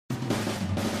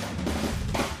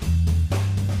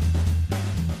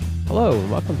Hello,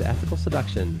 and welcome to Ethical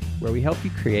Seduction, where we help you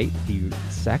create the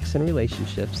sex and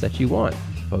relationships that you want,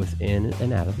 both in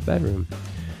and out of the bedroom.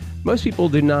 Most people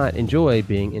do not enjoy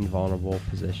being in vulnerable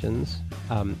positions.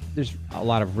 There's a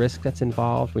lot of risk that's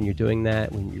involved when you're doing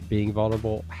that, when you're being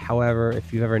vulnerable. However,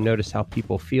 if you've ever noticed how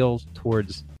people feel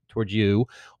towards you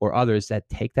or others that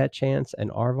take that chance and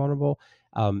are vulnerable,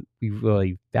 we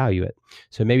really value it.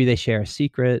 So maybe they share a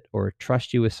secret or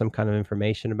trust you with some kind of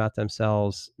information about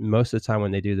themselves. Most of the time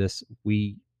when they do this,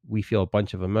 we feel a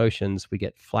bunch of emotions. We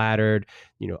get flattered,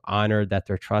 honored that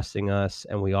they're trusting us,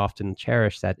 and we often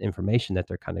cherish that information that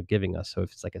they're kind of giving us. So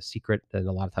if it's like a secret, then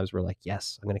a lot of times we're like,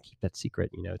 yes, I'm going to keep that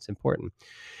secret. It's important.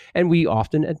 And we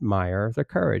often admire their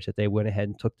courage that they went ahead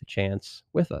and took the chance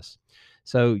with us.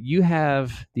 So you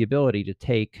have the ability to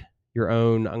take your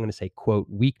own, I'm going to say, quote,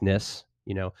 weakness,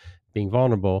 being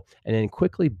vulnerable, and then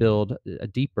quickly build a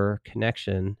deeper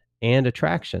connection and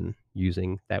attraction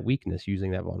using that weakness,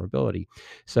 using that vulnerability.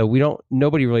 So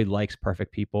nobody really likes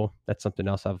perfect people. That's something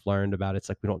else I've learned about. It's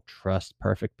like we don't trust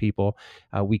perfect people.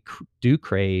 We do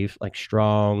crave like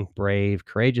strong, brave,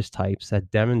 courageous types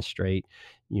that demonstrate,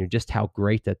 just how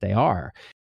great that they are.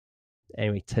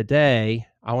 Anyway, today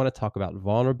I want to talk about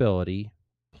vulnerability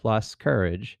plus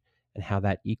courage and how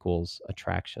that equals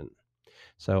attraction.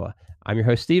 So I'm your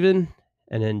host, Steven,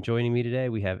 and then joining me today,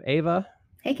 we have Ava.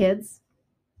 Hey, kids.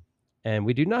 And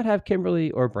we do not have Kimberly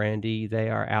or Brandy. They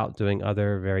are out doing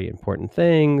other very important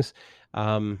things,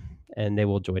 and they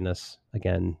will join us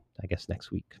again, I guess,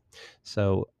 next week.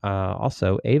 So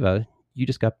also, Ava, you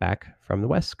just got back from the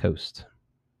West Coast.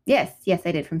 Yes,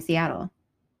 I did, from Seattle.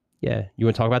 Yeah. You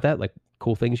want to talk about that? Like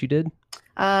cool things you did?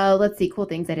 Let's see, cool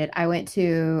things I did. I went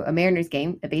to a Mariners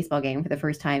game, a baseball game, for the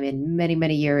first time in many,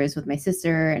 many years with my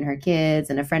sister and her kids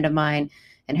and a friend of mine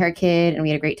and her kid, and we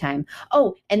had a great time.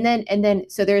 Oh, and then,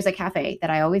 so there's a cafe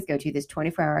that I always go to, this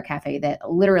 24-hour cafe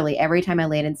that literally every time I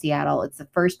land in Seattle, it's the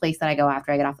first place that I go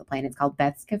after I get off the plane. It's called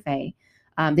Beth's Cafe.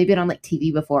 They've been on like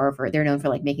TV before. They're known for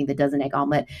like making the dozen egg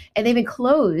omelet, and they've been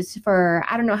closed for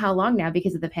I don't know how long now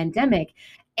because of the pandemic.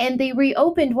 And they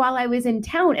reopened while I was in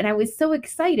town, and I was so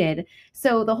excited.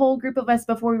 So the whole group of us,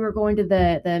 before we were going to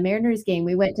the Mariners game,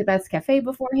 we went to Beth's Cafe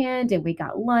beforehand, and we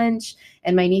got lunch.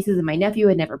 And my nieces and my nephew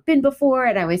had never been before,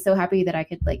 and I was so happy that I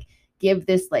could like give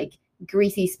this like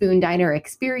greasy spoon diner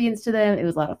experience to them. It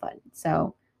was a lot of fun.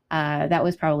 So that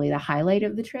was probably the highlight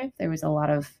of the trip. There was a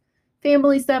lot of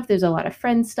family stuff. There's a lot of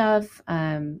friend stuff.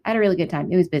 I had a really good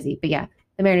time. It was busy, but yeah,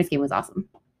 the Mariners game was awesome.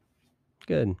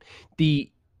 Good.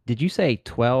 Did you say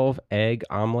 12 egg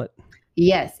omelet?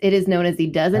 Yes, it is known as the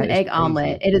dozen egg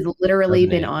omelet. It has literally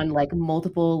been on like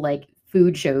multiple like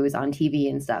food shows on TV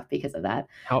and stuff because of that.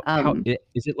 How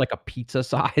is it, like a pizza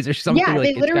size or something? Yeah,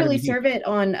 like, they literally serve it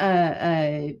on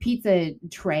a pizza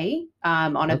tray,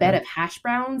 on a bed of hash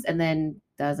browns, and then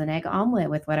dozen egg omelet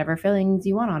with whatever fillings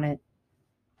you want on it.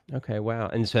 Okay, wow.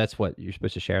 And so that's what you're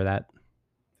supposed to share that?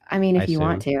 I mean, if you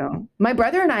want to. My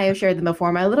brother and I have shared them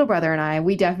before. My little brother and I,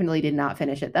 we definitely did not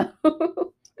finish it though.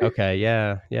 Okay,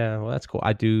 yeah. Well, that's cool.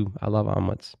 I love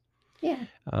omelets. Yeah.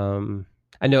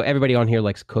 I know everybody on here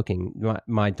likes cooking.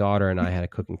 My daughter and I had a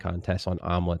cooking contest on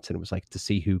omelets, and it was like to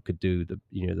see who could do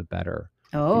the better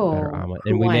omelet.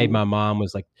 And we made, my mom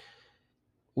was like,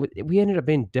 we ended up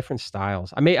being different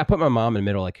styles. I put my mom in the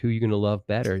middle, like, who are you going to love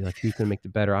better? Like, who's going to make the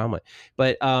better omelet?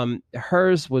 But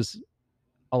hers was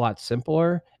a lot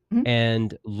simpler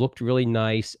and looked really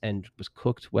nice and was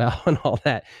cooked well and all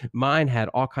that. Mine had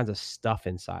all kinds of stuff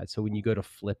inside. So when you go to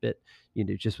flip it,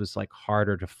 it just was like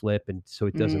harder to flip. And so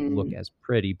it doesn't look as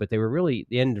pretty, but they were really,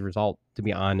 the end result, to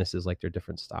be honest, is like they're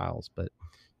different styles. But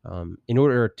in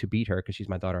order to beat her, because she's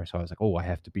my daughter, so I was like, oh, I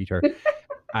have to beat her.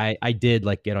 I did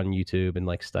like get on YouTube and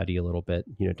like study a little bit,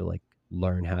 to like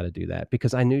learn how to do that,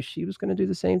 because I knew she was going to do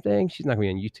the same thing. She's not going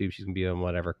to be on YouTube. She's going to be on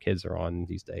whatever kids are on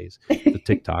these days, the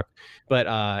TikTok. But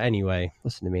anyway,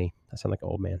 listen to me. I sound like an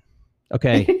old man.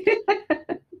 Okay.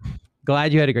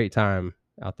 Glad you had a great time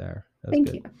out there. That was Thank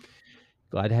good. you.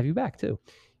 Glad to have you back too.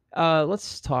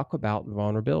 Let's talk about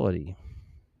vulnerability.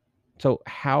 So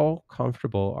how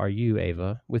comfortable are you,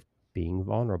 Ava, with being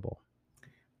vulnerable?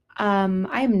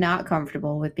 I am not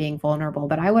comfortable with being vulnerable,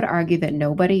 but I would argue that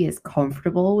nobody is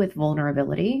comfortable with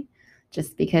vulnerability,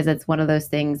 just because it's one of those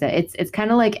things that it's kind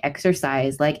of like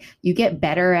exercise. Like you get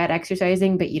better at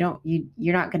exercising, but you're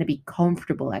not going to be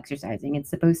comfortable exercising. It's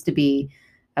supposed to be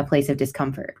a place of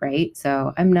discomfort, right?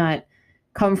 So I'm not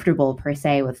comfortable per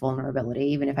se with vulnerability,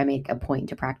 even if I make a point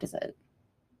to practice it.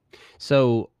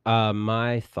 So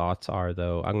my thoughts are,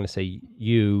 though, I'm going to say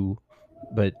you,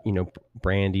 but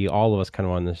Brandy, all of us kind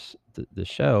of on this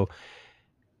show,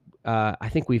 I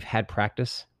think we've had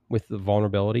practice with the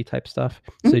vulnerability type stuff.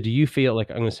 So do you feel like,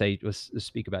 I'm going to say, let's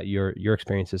speak about your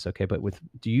experiences, okay? But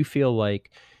do you feel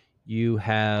like you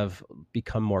have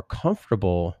become more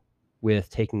comfortable with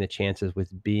taking the chances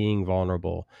with being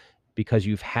vulnerable because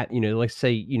you've had, let's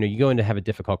say, you go in to have a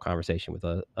difficult conversation with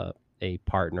a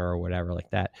partner or whatever like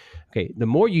that. Okay, the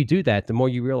more you do that, the more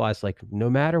you realize, like, no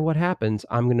matter what happens,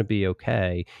 I'm going to be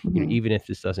okay, Mhm. even if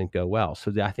this doesn't go well.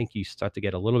 So I think you start to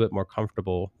get a little bit more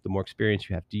comfortable the more experience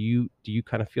you have. Do you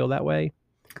kind of feel that way?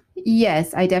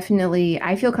 Yes, I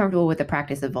feel comfortable with the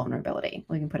practice of vulnerability.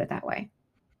 We can put it that way.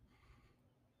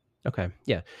 Okay,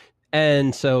 yeah.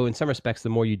 And so in some respects, the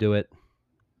more you do it,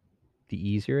 the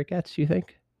easier it gets, you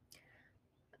think,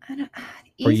 I don't,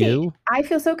 for easy. you? I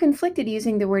feel so conflicted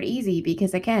using the word easy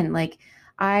because again, like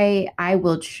I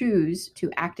will choose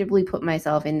to actively put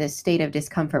myself in this state of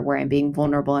discomfort where I'm being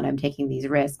vulnerable and I'm taking these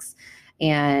risks.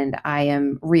 And I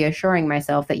am reassuring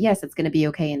myself that yes, it's going to be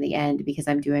okay in the end because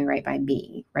I'm doing right by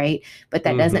me, right? But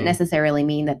that doesn't Hmm. necessarily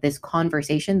mean that this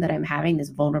conversation that I'm having, this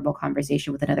vulnerable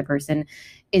conversation with another person,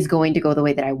 is going to go the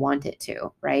way that I want it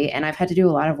to, right? And I've had to do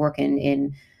a lot of work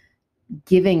in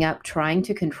giving up trying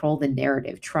to control the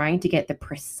narrative, trying to get the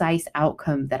precise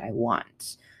outcome that I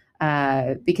want.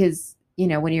 Because,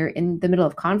 when you're in the middle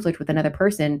of conflict with another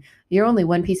person, you're only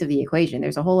one piece of the equation.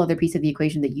 There's a whole other piece of the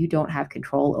equation that you don't have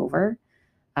control over.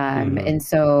 Hmm. And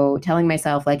so telling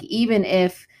myself, like, even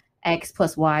if X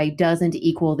plus Y doesn't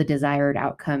equal the desired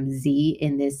outcome Z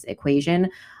in this equation,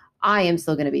 I am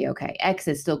still going to be okay. X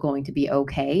is still going to be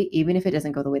okay, even if it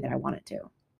doesn't go the way that I want it to.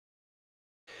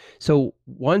 So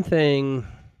one thing,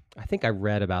 I think I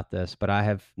read about this, but I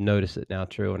have noticed it now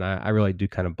true, and I really do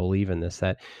kind of believe in this,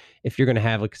 that if you're going to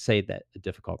have, like, say, that a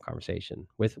difficult conversation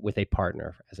with a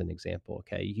partner, as an example,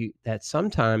 okay, that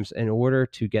sometimes in order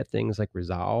to get things like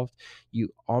resolved, you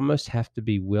almost have to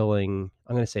be willing.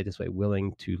 I'm going to say it this way: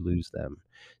 willing to lose them.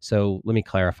 So let me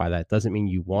clarify that. It doesn't mean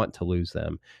you want to lose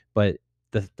them, but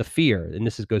the fear,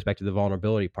 and goes back to the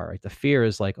vulnerability part, right? The fear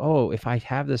is like, oh, if I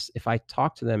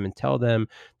talk to them and tell them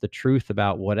the truth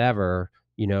about whatever,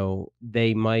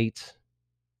 they might,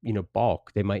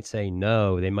 balk. They might say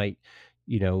no. They might,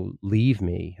 leave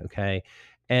me. Okay.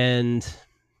 And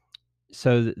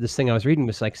so this thing I was reading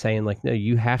was like saying, like, no,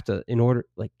 you have to, in order,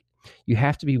 like, you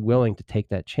have to be willing to take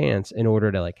that chance in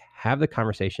order to, like, have the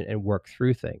conversation and work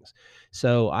through things.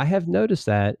 So I have noticed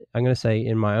that, I'm going to say,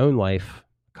 in my own life,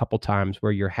 a couple times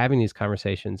where you're having these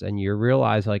conversations and you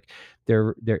realize, like,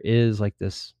 there is, like,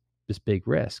 this big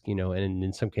risk, and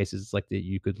in some cases it's like that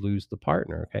you could lose the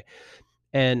partner. Okay.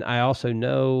 And I also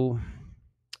know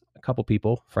a couple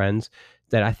people, friends,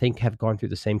 that I think have gone through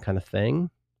the same kind of thing,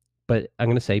 but I'm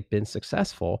gonna say been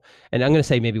successful. And I'm gonna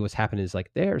say maybe what's happened is,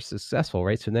 like, they're successful,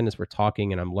 right? So then as we're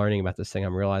talking and I'm learning about this thing,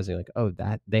 I'm realizing, like, oh,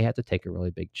 that they had to take a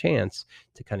really big chance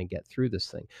to kind of get through this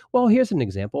thing. Well, here's an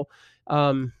example.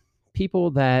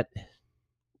 People that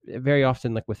very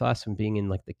often, like with us and being in,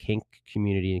 like, the kink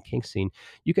community and kink scene,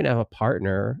 you can have a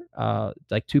partner,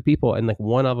 like two people, and, like,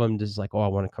 one of them just like, oh, I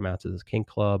want to come out to this kink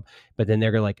club, but then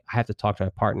they're gonna, like, I have to talk to my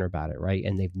partner about it, right?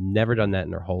 And they've never done that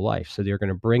in their whole life, so they're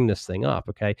gonna bring this thing up.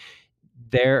 Okay,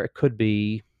 there could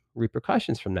be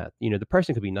repercussions from that. The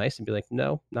person could be nice and be like,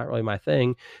 no, not really my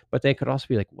thing, but they could also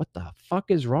be like, what the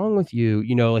fuck is wrong with you?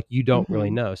 Like, you don't really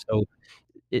Mm-hmm. know. So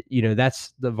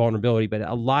that's the vulnerability. But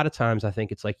a lot of times I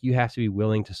think it's like you have to be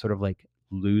willing to sort of, like,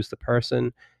 lose the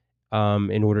person,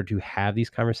 in order to have these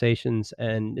conversations.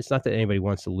 And it's not that anybody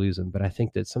wants to lose them, but I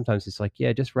think that sometimes it's like,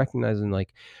 yeah, just recognizing,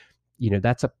 like,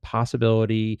 that's a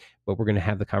possibility, but we're going to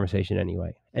have the conversation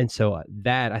anyway. And so,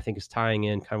 that I think is tying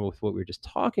in kind of with what we were just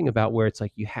talking about, where it's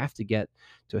like you have to get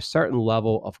to a certain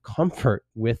level of comfort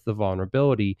with the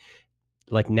vulnerability.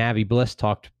 Like Navi Bliss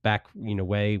talked back,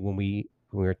 way when we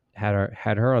had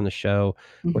her on the show,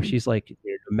 where Mm-hmm. she's like,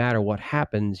 no matter what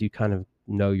happens, you kind of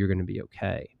know you're going to be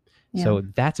okay. Yeah. So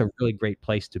that's a really great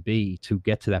place to be, to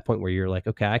get to that point where you're like,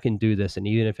 okay, I can do this, and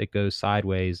even if it goes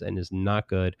sideways and is not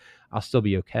good, I'll still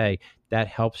be okay. That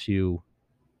helps you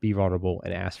be vulnerable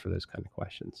and ask for those kind of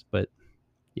questions. But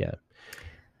yeah,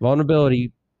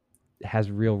 vulnerability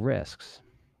has real risks.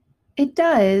 It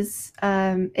does.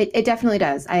 It definitely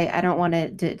does. I don't want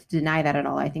to deny that at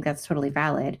all. I think that's totally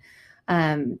valid.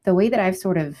 The way that I've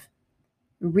sort of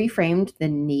reframed the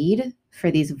need for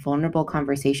these vulnerable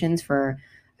conversations, for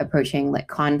approaching like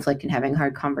conflict and having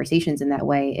hard conversations in that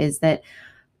way, is that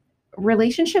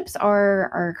relationships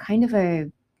are kind of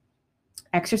a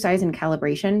exercise in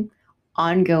calibration,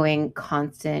 ongoing,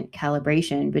 constant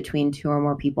calibration between two or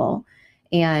more people.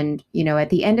 And at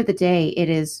the end of the day, it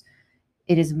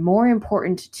is more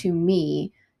important to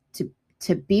me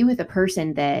to be with a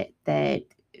person that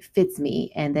fits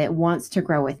me and that wants to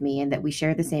grow with me and that we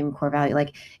share the same core value.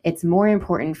 Like, it's more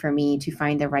important for me to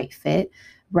find the right fit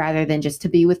rather than just to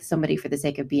be with somebody for the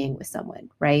sake of being with someone,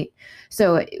 right?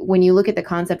 So when you look at the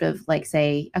concept of, like,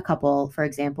 say a couple, for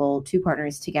example, two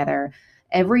partners together,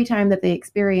 every time that they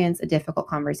experience a difficult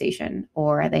conversation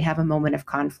or they have a moment of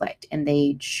conflict and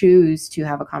they choose to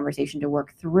have a conversation to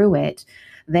work through it,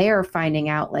 they are finding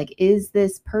out, like, is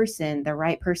this person the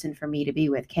right person for me to be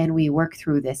with? Can we work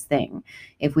through this thing?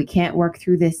 If we can't work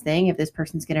through this thing, if this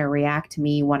person's going to react to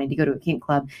me wanting to go to a kink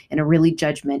club in a really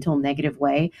judgmental, negative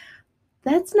way,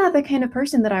 that's not the kind of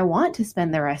person that I want to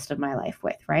spend the rest of my life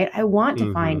with, right? I want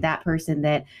to find that person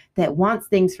that wants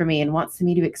things for me and wants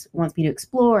me to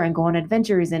explore and go on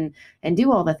adventures and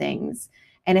do all the things.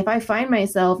 And if I find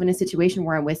myself in a situation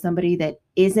where I'm with somebody that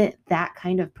isn't that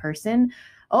kind of person,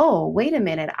 oh, wait a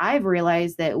minute, I've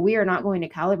realized that we are not going to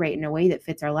calibrate in a way that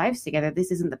fits our lives together.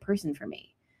 This isn't the person for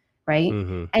me, right?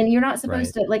 And you're not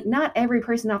supposed to, like, not every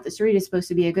person off the street is supposed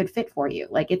to be a good fit for you.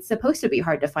 Like, it's supposed to be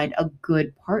hard to find a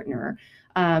good partner,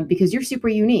 because you're super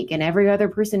unique and every other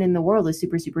person in the world is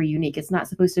super, super unique. It's not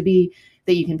supposed to be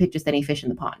that you can pick just any fish in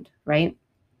the pond, right?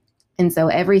 And so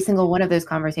every single one of those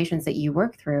conversations that you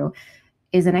work through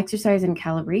is an exercise in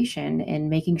calibration and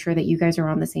making sure that you guys are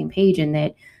on the same page and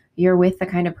that you're with the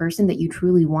kind of person that you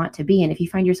truly want to be. And if you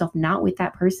find yourself not with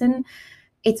that person,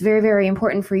 it's very, very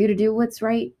important for you to do what's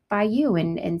right by you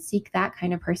and seek that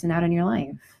kind of person out in your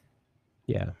life.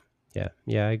 Yeah.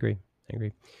 I agree.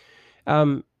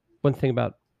 One thing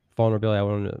about vulnerability I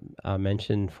want to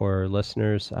mention for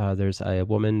listeners, there's a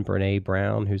woman, Brene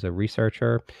Brown, who's a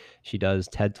researcher. She does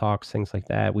TED Talks, things like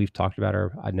that. We've talked about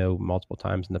her, I know, multiple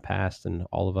times in the past, and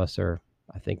all of us are,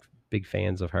 I think, big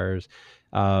fans of hers.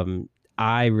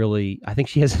 I think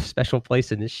she has a special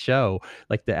place in this show,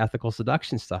 like the ethical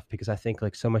seduction stuff, because I think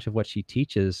like so much of what she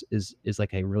teaches is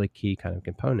like a really key kind of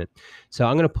component. So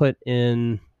I'm going to put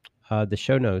in the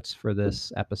show notes for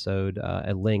this episode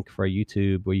a link for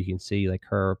YouTube where you can see like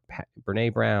her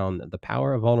Brene Brown, The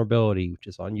Power of Vulnerability, which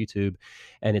is on YouTube,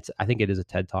 and I think it is a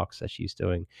TED Talks that she's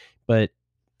doing, but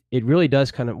it really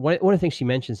does kind of one of the things she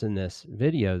mentions in this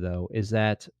video though is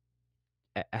that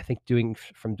I think doing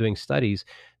studies,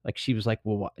 like she was like,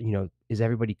 well, is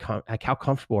everybody like how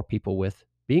comfortable are people with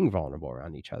being vulnerable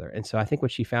around each other? And so I think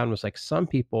what she found was like some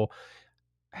people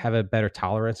have a better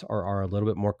tolerance or are a little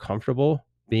bit more comfortable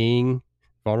being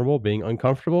vulnerable, being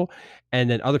uncomfortable. And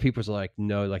then other people are like,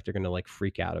 no, like they're going to like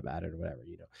freak out about it or whatever,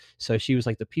 So she was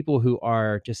like, the people who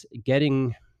are just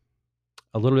getting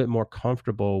a little bit more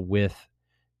comfortable with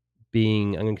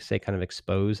being, I'm going to say, kind of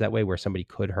exposed that way where somebody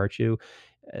could hurt you,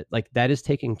 like that is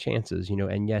taking chances,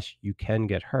 and yes, you can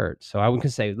get hurt. So I would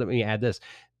say, let me add this,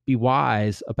 be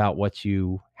wise about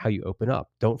how you open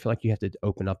up. Don't feel like you have to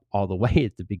open up all the way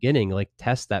at the beginning. Like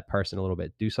test that person a little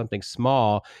bit, do something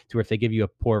small to where if they give you a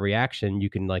poor reaction, you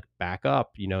can like back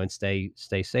up, and stay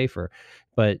safer.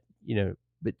 But,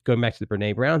 but going back to the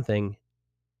Brene Brown thing,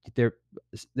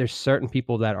 there's certain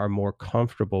people that are more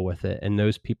comfortable with it, and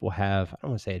those people have, I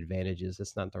don't want to say advantages,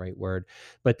 that's not the right word,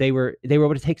 but they were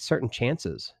able to take certain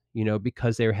chances,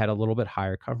 because they had a little bit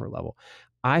higher comfort level.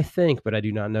 I think, but I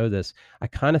do not know this, I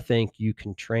kind of think you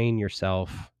can train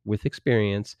yourself with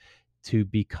experience to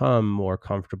become more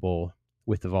comfortable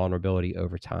with the vulnerability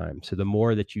over time. So the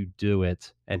more that you do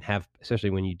it and have, especially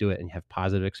when you do it and have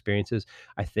positive experiences,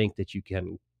 I think that you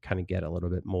can kind of get a little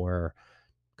bit more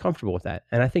comfortable with that.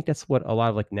 And I think that's what a lot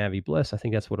of like Navi Bliss, I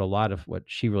think that's what a lot of what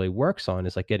she really works on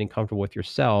is like getting comfortable with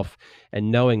yourself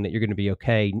and knowing that you're going to be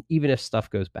okay, even if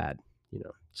stuff goes bad,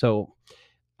 So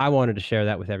I wanted to share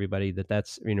that with everybody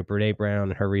that's, Brene Brown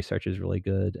and her research is really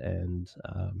good. And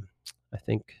I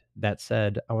think that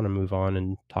said, I want to move on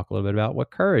and talk a little bit about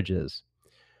what courage is.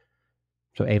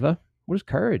 So Ava, what is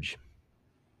courage?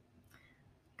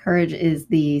 Courage is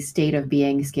the state of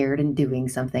being scared and doing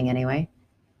something anyway.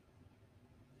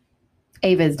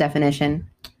 Ava's definition.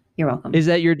 You're welcome. Is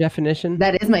that your definition?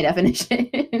 That is my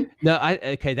definition. No,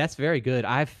 okay, that's very good.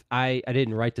 I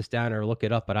didn't write this down or look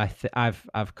it up, but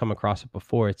I've come across it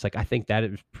before. It's like I think that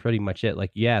is pretty much it. Like,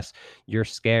 yes, you're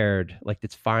scared. Like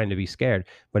it's fine to be scared,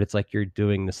 but it's like you're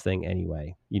doing this thing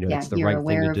anyway. It's the right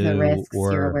thing to do. You're aware of the risks.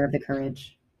 You're aware of the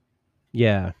courage.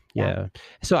 Yeah.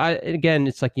 So again,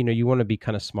 it's like you want to be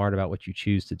kind of smart about what you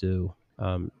choose to do.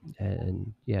 But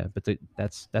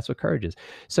that's what courage is.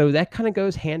 So that kind of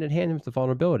goes hand in hand with the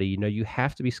vulnerability. You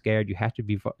have to be scared. You have to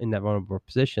be in that vulnerable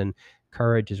position.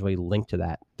 Courage is really linked to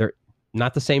that. They're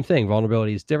not the same thing.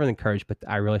 Vulnerability is different than courage, but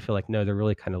I really feel like, no, they're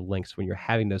really kind of linked. When you're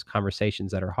having those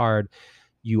conversations that are hard,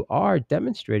 you are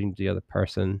demonstrating to the other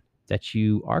person that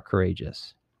you are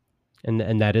courageous.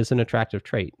 And that is an attractive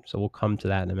trait. So we'll come to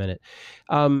that in a minute.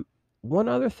 Um, One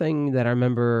other thing that I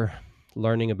remember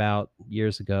learning about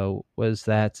years ago was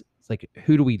that it's like,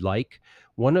 who do we like?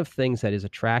 One of the things that is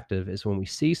attractive is when we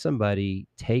see somebody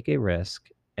take a risk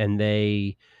and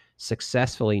they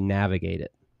successfully navigate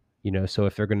it. So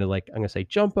if they're going to, like, I'm going to say,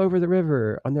 jump over the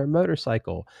river on their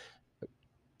motorcycle,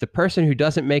 the person who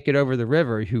doesn't make it over the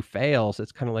river, who fails,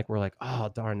 it's kind of like, we're like, oh,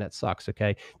 darn, that sucks.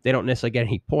 Okay. They don't necessarily get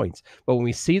any points. But when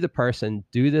we see the person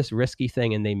do this risky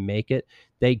thing and they make it,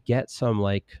 they get some,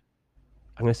 like,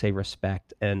 I'm going to say,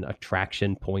 respect and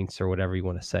attraction points, or whatever you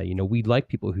want to say. We like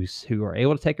people who are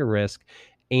able to take a risk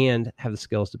and have the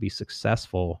skills to be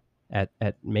successful at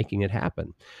making it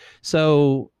happen.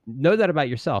 So know that about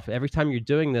yourself. Every time you're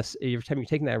doing this, every time you're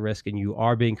taking that risk and you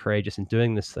are being courageous and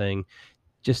doing this thing,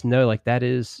 just know, like,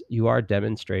 you are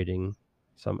demonstrating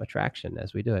some attraction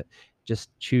as we do it.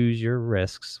 Just choose your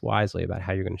risks wisely about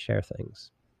how you're going to share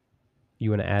things.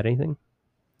 You want to add anything?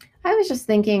 I was just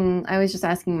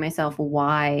asking myself,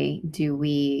 why do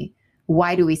we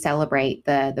celebrate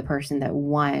the person that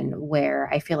won, where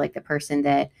I feel like the person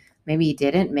that maybe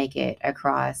didn't make it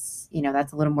across,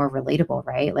 that's a little more relatable,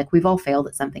 right? Like, we've all failed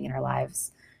at something in our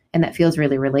lives, and that feels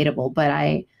really relatable. But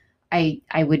I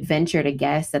would venture to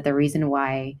guess that the reason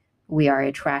why we are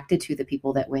attracted to the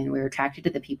people that win, we're attracted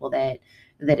to the people that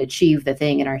achieve the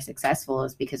thing and are successful,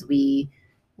 is because we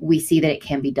see that it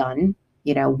can be done.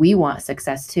 We want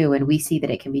success too, and we see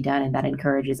that it can be done, and that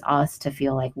encourages us to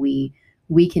feel like we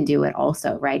can do it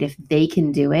also, right? If they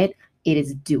can do it, it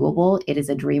is doable. It is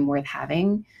a dream worth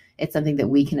having. It's something that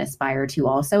we can aspire to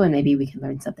also, and maybe we can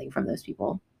learn something from those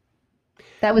people.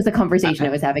 That was the conversation I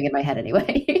was having in my head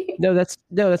anyway. No, that's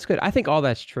good. I think all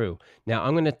that's true. Now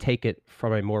I'm going to take it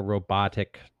from a more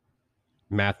robotic,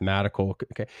 mathematical.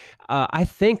 Okay, I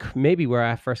think maybe where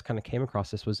I first kind of came across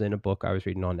this was in a book I was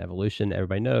reading on evolution.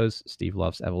 Everybody knows Steve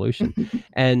loves evolution,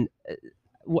 and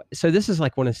so this is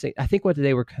like one of the things. I think what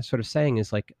they were sort of saying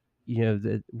is, like,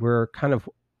 that we're kind of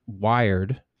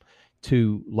wired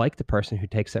to like the person who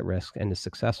takes that risk and is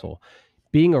successful.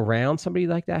 Being around somebody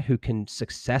like that who can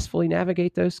successfully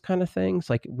navigate those kind of things,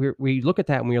 like, we look at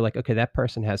that and we're like, okay, that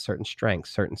person has certain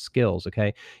strengths, certain skills.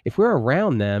 Okay, if we're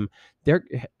around them,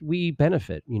 we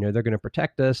benefit. They're going to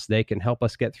protect us. They can help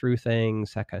us get through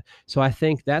things. That kind of, so I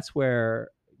think that's where,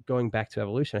 going back to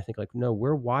evolution, I think, like, no,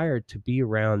 we're wired to be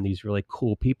around these really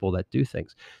cool people that do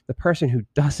things. The person who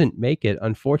doesn't make it,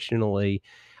 unfortunately,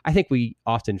 I think we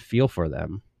often feel for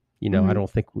them. I don't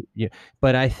think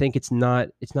but I think it's not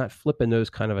flipping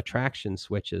those kind of attraction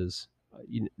switches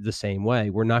the same way.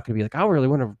 We're not going to be like, I really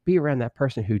want to be around that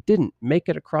person who didn't make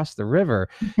it across the river.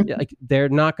 Like, they're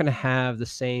not going to have the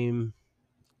same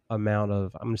amount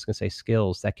of, I'm just going to say,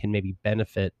 skills that can maybe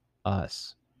benefit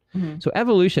us. So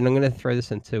evolution, I'm going to throw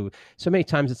this into, so many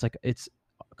times it's like, it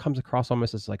comes across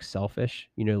almost as like selfish,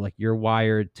 like, you're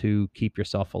wired to keep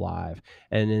yourself alive.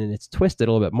 And then it's twisted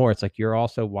a little bit more. It's like, you're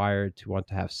also wired to want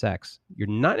to have sex. You're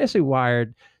not necessarily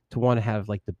wired to want to have,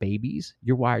 like, the babies.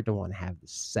 You're wired to want to have the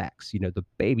sex. The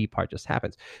baby part just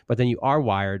happens. But then you are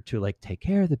wired to, like, take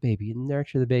care of the baby and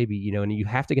nurture the baby, and you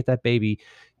have to get that baby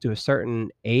to a certain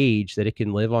age that it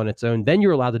can live on its own. Then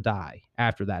you're allowed to die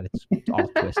after that. It's all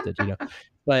twisted.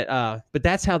 But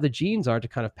that's how the genes are, to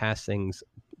kind of pass things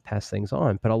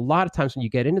on. But a lot of times when you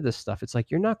get into this stuff, it's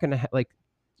like, you're not going to like,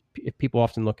 people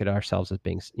often look at ourselves as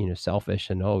being, selfish,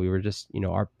 and, oh, we were just,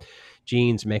 our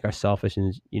genes make us selfish,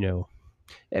 and,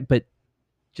 but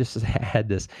just as I had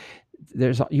this,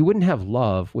 you wouldn't have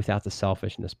love without the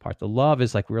selfishness part. The love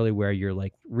is, like, really where you're,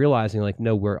 like, realizing, like,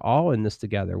 no, we're all in this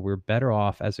together. We're better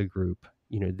off as a group.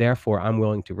 Therefore I'm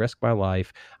willing to risk my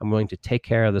life. I'm willing to take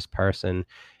care of this person.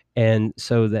 And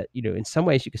so that, in some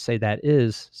ways you could say that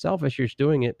is selfish. You're just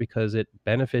doing it because it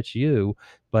benefits you.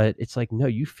 But it's like, no,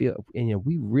 you feel,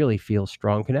 we really feel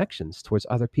strong connections towards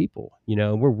other people,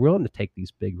 and we're willing to take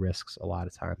these big risks a lot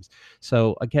of times.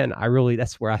 So again,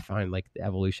 that's where I find, like, the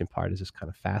evolution part is just kind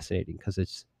of fascinating, because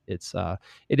it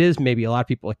is, maybe a lot of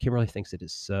people, like Kimberly, thinks it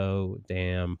is so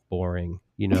damn boring,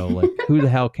 like, who the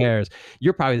hell cares?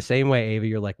 You're probably the same way, Ava.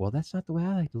 You're like, well, that's not the way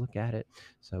I like to look at it.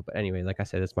 So, but anyway, like I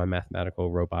said, that's my mathematical,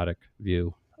 robotic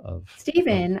view of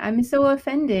Stephen, I'm so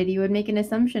offended you would make an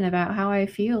assumption about how I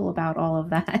feel about all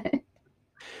of that.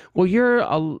 Well,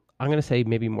 I'm going to say,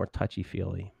 maybe more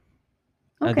touchy-feely.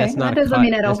 Okay, That's not that a doesn't cut.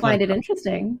 mean I don't That's not a find it cut.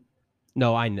 interesting.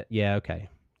 No, yeah, okay.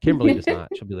 Kimberly does not.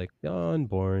 She'll be like, oh, and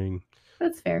boring.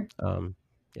 That's fair.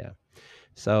 Yeah.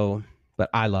 So, but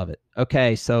I love it.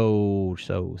 Okay, so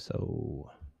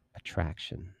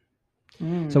attraction.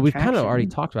 So we've kind of already Attraction.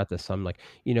 talked about this some, like,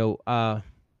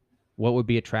 what would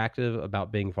be attractive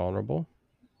about being vulnerable?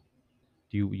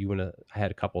 you want to? I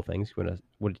had a couple of things. You want to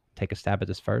would take a stab at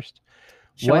this first?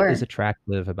 What is Sure.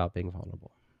 attractive about being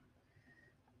vulnerable?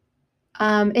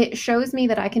 It shows me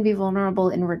that I can be vulnerable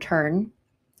in return.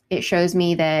 It shows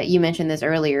me that you mentioned this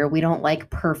earlier. We don't like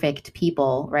perfect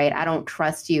people, right? I don't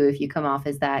trust you if you come off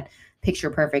as that picture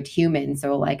perfect human.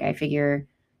 So like I figure,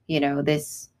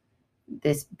 this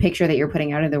picture that you're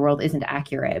putting out in the world isn't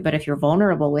accurate. But if you're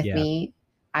vulnerable with Yeah. me,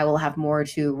 I will have more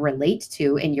to relate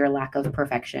to in your lack of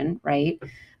perfection, right?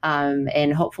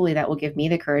 And hopefully that will give me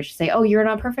the courage to say, oh, you're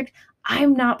not perfect.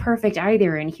 I'm not perfect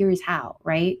either. And here's how,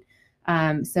 right?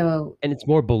 So And it's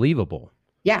more believable,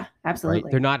 yeah, right?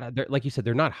 absolutely. They're like you said,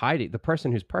 they're not hiding. The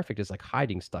person who's perfect is like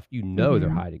hiding stuff. You know, they're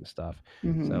Mm-hmm. hiding stuff.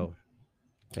 Mm-hmm. So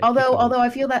okay, keep Although going. I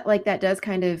feel that like that does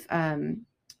kind of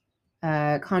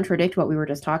contradict what we were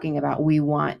just talking about. We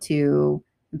want to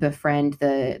befriend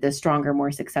the stronger,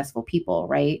 more successful people,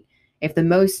 right? If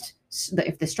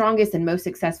the strongest and most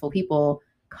successful people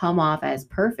come off as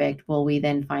perfect, will we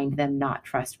then find them not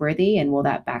trustworthy, and will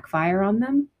that backfire on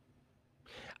them?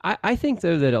 I think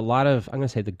though that a lot of I'm going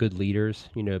to say the good leaders,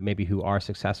 maybe who are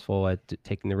successful at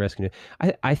taking the risk,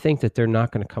 I think that they're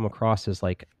not going to come across as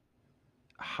like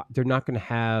they're not going to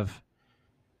have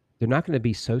they're not going to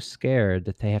be so scared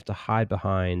that they have to hide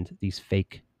behind these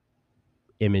fake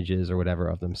images or whatever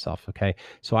of themselves. Okay.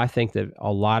 So I think that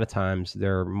a lot of times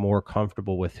they're more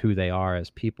comfortable with who they are as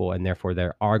people, and therefore they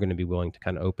are going to be willing to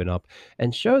kind of open up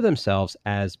and show themselves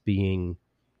as being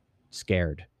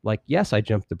scared. Like, yes, I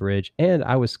jumped the bridge and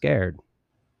I was scared,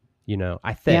 I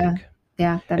Yeah, think.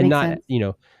 yeah, that And makes not,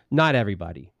 sense. not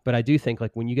everybody, but I do think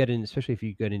like when you get in, especially if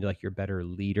you get into like your better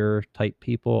leader type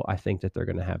people, I think that they're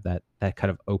going to have that kind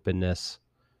of openness,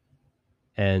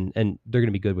 and they're going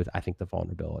to be good with, I think, the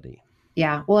vulnerability.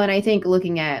 Yeah. Well, and I think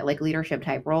looking at like leadership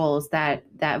type roles, that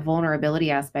vulnerability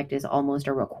aspect is almost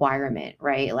a requirement,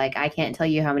 right? Like I can't tell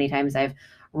you how many times I've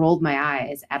rolled my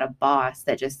eyes at a boss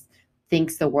that just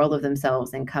thinks the world of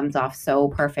themselves and comes off so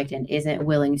perfect and isn't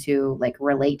willing to like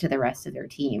relate to the rest of their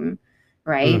team,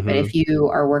 right? But Hmm. if you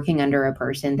are working under a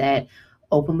person that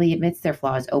openly admits their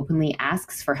flaws, openly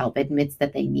asks for help, admits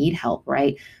that they need help,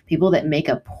 right? People that make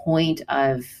a point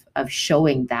of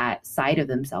showing that side of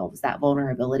themselves, that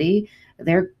vulnerability,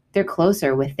 they're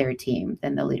closer with their team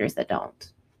than the leaders that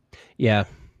don't. Yeah.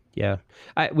 Yeah.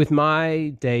 With my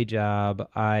day job,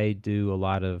 I do a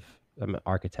lot of, I'm an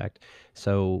architect.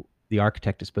 So the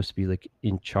architect is supposed to be like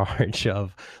in charge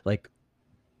of like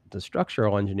the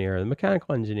structural engineer, the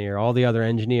mechanical engineer, all the other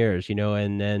engineers,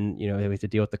 and then, we have to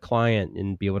deal with the client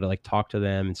and be able to like talk to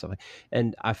them and stuff like,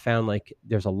 and I found like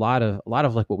there's a lot of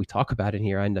like what we talk about in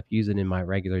here, I end up using in my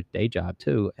regular day job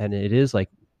too. And it is like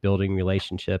building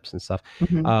relationships and stuff.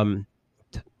 Mm-hmm. Um,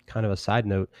 Kind of a side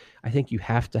note, I think you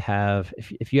have to have,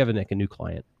 if you have like a new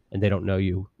client and they don't know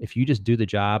you, if you just do the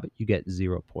job, you get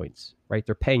 0 points, right?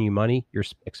 They're paying you money. You're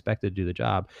expected to do the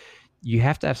job. You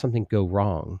have to have something go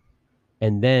wrong,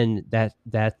 and then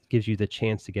that gives you the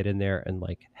chance to get in there and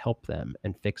like help them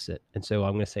and fix it. And so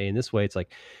I'm going to say in this way, it's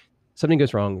like something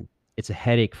goes wrong, it's a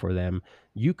headache for them.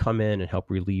 You come in and help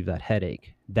relieve that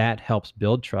headache. That helps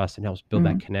build trust and helps build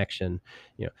that Mm-hmm. connection.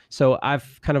 So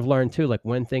I've kind of learned too, like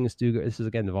when things do go, this is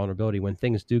again the vulnerability, when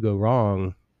things do go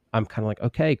wrong, I'm kind of like,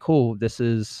 okay, cool, this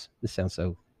sounds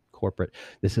so corporate,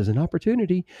 this is an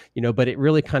opportunity, but it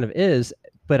really kind of is.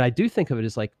 But I do think of it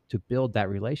as like to build that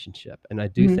relationship, and I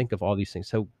do Mm-hmm. think of all these things.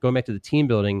 So going back to the team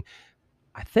building,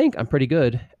 I think I'm pretty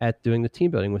good at doing the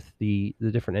team building with the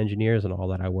different engineers and all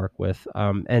that I work with.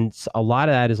 And a lot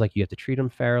of that is like you have to treat them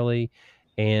fairly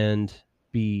and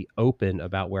be open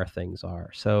about where things are.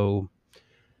 So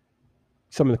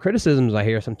some of the criticisms I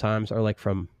hear sometimes are like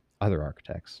from other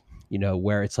architects,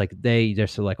 where it's like they're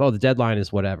so like, oh, the deadline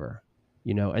is whatever,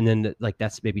 and then like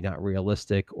that's maybe not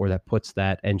realistic, or that puts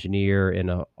that engineer in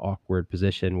a awkward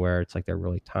position where it's like they're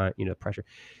really time, pressure.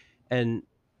 And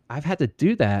I've had to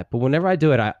do that, but whenever I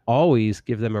do it, I always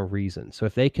give them a reason. So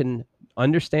if they can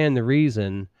understand the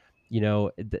reason,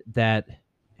 that,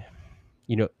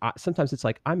 sometimes it's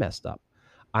like I messed up,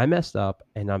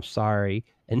 and I'm sorry.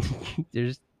 And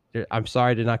I'm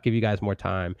sorry to not give you guys more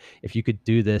time. If you could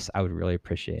do this, I would really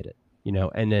appreciate it.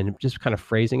 And then just kind of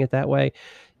phrasing it that way,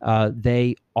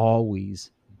 they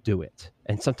always do it.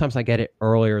 And sometimes I get it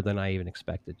earlier than I even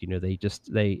expected.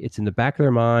 It's in the back of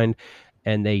their mind,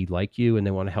 and they like you and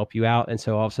they want to help you out. And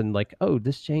so all of a sudden, like, oh,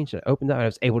 this changed. It opened up. I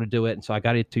was able to do it. And so I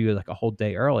got it to you like a whole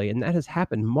day early. And that has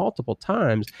happened multiple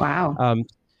times. Wow. Um,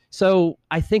 so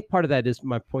I think part of that is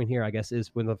my point here, I guess, is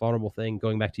when the vulnerable thing,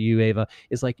 going back to you, Ava,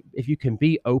 is like if you can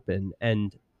be open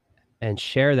and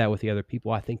share that with the other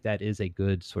people, I think that is a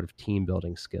good sort of team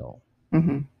building skill.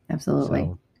 Mm-hmm. Absolutely.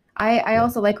 So I Yeah.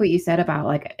 also like what you said about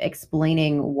like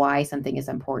explaining why something is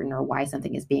important or why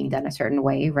something is being done a certain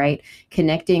way, right?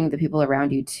 Connecting the people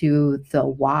around you to the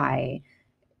why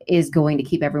is going to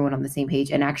keep everyone on the same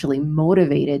page and actually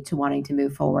motivated to wanting to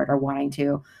move forward or wanting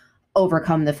to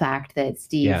overcome the fact that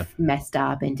Yeah. Steve messed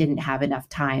up and didn't have enough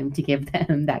time to give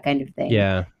them that kind of thing.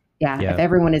 Yeah. Yeah, if Yeah.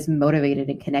 everyone is motivated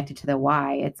and connected to the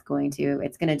why, it's going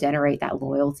to generate that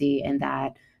loyalty and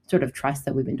that sort of trust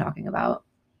that we've been talking about.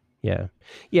 Yeah.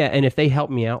 Yeah, and if they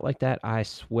help me out like that, I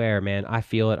swear, man, I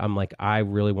feel it. I'm like, I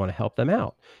really wanna help them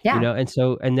out, Yeah. and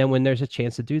so and then when there's a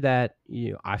chance to do that,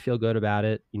 I feel good about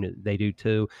it, they do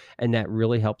too, and that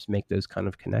really helps make those kind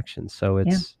of connections. So Yeah.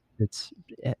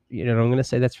 I'm gonna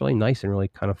say that's really nice and really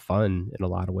kind of fun in a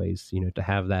lot of ways, to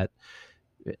have that.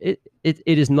 It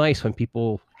is nice when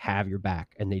people have your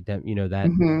back and they don't,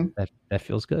 Hmm. that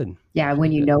feels good. Yeah, That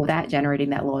when feels you good. know that, generating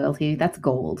that loyalty, that's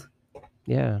gold.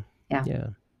 Yeah. Yeah. Yeah.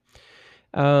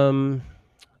 Um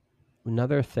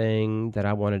Another thing that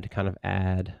I wanted to kind of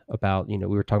add about, we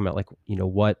were talking about like,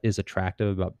 what is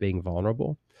attractive about being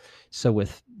vulnerable. So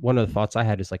with one of the thoughts I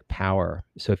had is like power.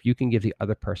 So if you can give the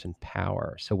other person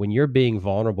power. So when you're being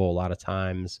vulnerable, a lot of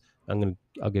times,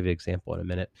 I'll give you an example in a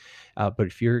minute. But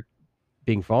if you're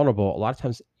being vulnerable, a lot of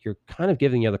times you're kind of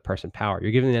giving the other person power.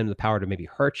 You're giving them the power to maybe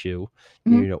hurt you,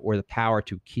 Hmm. or the power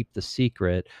to keep the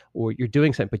secret, or you're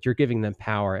doing something, but you're giving them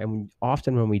power. And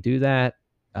often when we do that,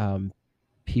 um,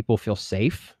 people feel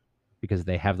safe because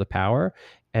they have the power,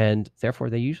 and therefore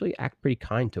they usually act pretty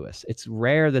kind to us. It's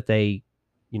rare that they,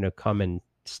 come and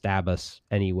stab us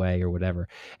anyway or whatever.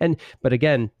 But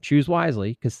again, choose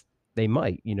wisely because they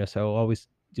might, so always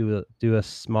do a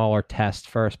smaller test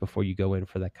first before you go in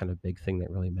for that kind of big thing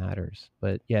that really matters.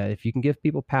 But yeah, if you can give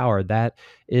people power,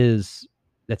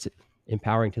 that's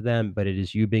empowering to them, but it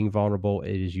is you being vulnerable,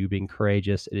 it is you being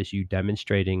courageous, it is you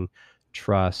demonstrating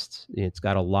trust. It's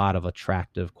got a lot of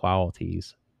attractive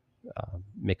qualities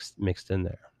mixed in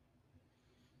there.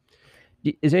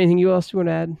 Is there anything you else you want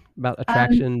to add about Um,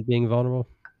 attraction being vulnerable?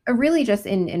 really just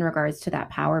in regards to that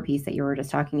power piece that you were just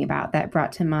talking about, that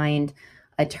brought to mind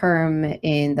a term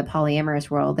in the polyamorous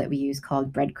world that we use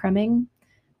called breadcrumbing,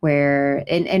 where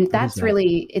and What is that's that?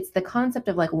 really, it's the concept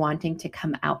of like wanting to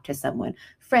come out to someone,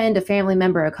 friend, a family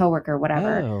member, a coworker,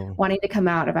 whatever, Oh, wanting to come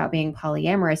out about being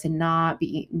polyamorous and not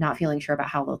feeling sure about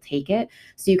how they'll take it.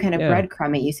 So you kind of yeah,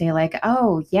 breadcrumb it. You say like,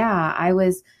 oh yeah, I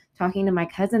was talking to my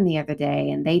cousin the other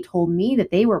day and they told me that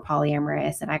they were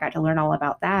polyamorous and I got to learn all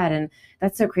about that. And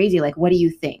that's so crazy. Like, what do you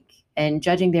think? And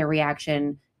judging their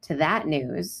reaction to that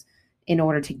news in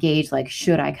order to gauge, like,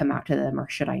 should I come out to them or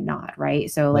should I not?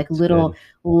 Right. So, like, that's little good.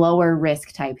 lower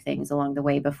risk type things along the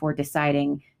way before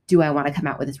deciding, do I want to come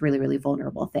out with this really, really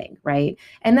vulnerable thing? Right.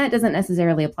 And that doesn't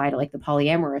necessarily apply to like the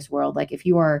polyamorous world. Like, if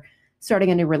you are starting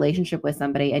a new relationship with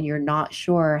somebody and you're not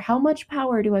sure, how much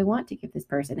power do I want to give this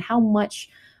person? How much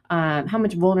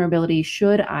vulnerability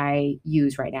should I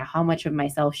use right now? How much of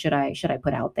myself should I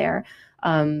put out there?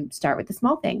 Start with the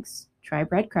small things. Try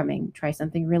breadcrumbing. Try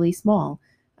something really small.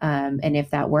 And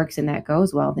if that works and that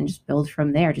goes well, then just build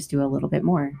from there. Just do a little bit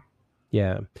more.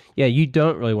 Yeah. Yeah, you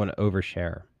don't really wanna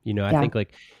overshare. I Yeah. think,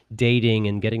 like, dating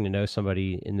and getting to know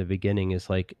somebody in the beginning is,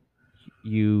 like,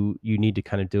 you need to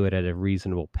kinda do it at a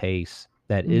reasonable pace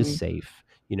that is Hmm. safe,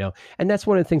 and that's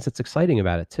one of the things that's exciting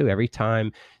about it too. Every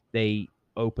time they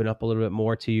open up a little bit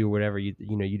more to you, whatever you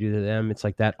do to them, it's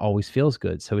like that always feels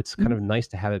good. So it's kind Hmm. of nice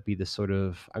to have it be this sort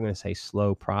of, I'm gonna say,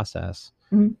 slow process,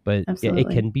 Hmm. but yeah, it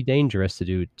Absolutely. can be dangerous to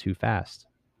do it too fast.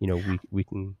 We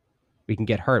can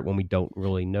get hurt when we don't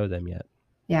really know them yet.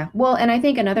 Yeah. Well, and I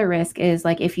think another risk is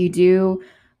like if you do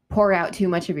pour out too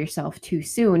much of yourself too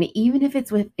soon, even if it's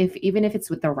with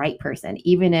the right person,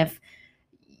 even if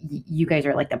you guys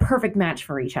are like the perfect match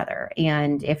for each other,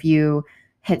 and if you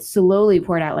had slowly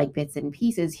poured out like bits and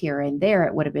pieces here and there,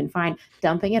 it would have been fine.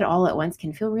 Dumping it all at once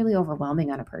can feel really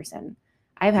overwhelming on a person.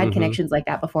 I've had Mhm. connections like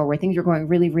that before where things were going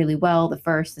really, really well, the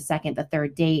first, the second, the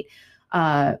third date.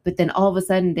 But then all of a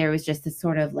sudden there was just this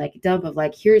sort of like dump of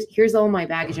like, here's all my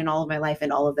baggage and all of my life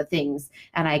and all of the things.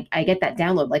 And I get that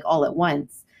download like all at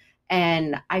once.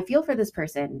 And I feel for this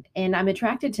person and I'm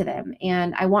attracted to them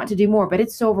and I want to do more, but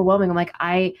it's so overwhelming. I'm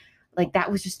like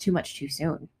that was just too much too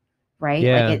soon. Right. Like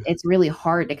Yeah. it's really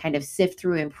hard to kind of sift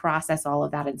through and process all of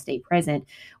that and stay present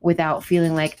without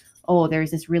feeling like, oh,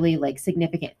 there's this really like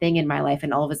significant thing in my life.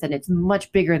 And all of a sudden it's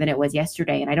much bigger than it was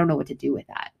yesterday. And I don't know what to do with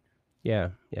that. Yeah,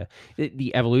 yeah.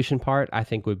 The evolution part, I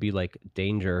think, would be like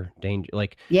danger.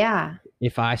 Like, Yeah.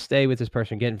 if I stay with this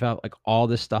person, get involved, like all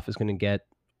this stuff is going to get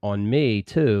on me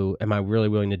too. Am I really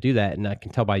willing to do that? And I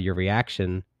can tell by your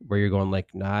reaction where you're going like,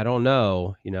 nah, I don't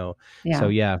know. So Yeah.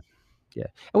 yeah, Yeah.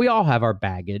 And we all have our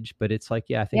baggage, but it's like,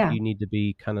 yeah, I think Yeah. you need to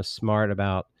be kind of smart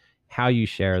about how you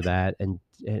share that. And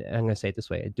I'm going to say it this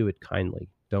way, do it kindly.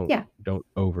 Yeah. Don't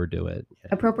overdo it. Yeah.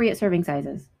 Appropriate serving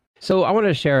sizes. So I wanted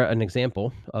to share an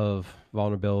example of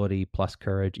vulnerability plus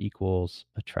courage equals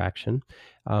attraction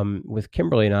with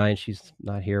Kimberly and I, and she's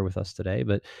not here with us today,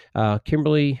 but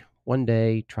Kimberly one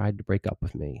day tried to break up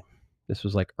with me. This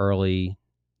was like early,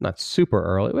 not super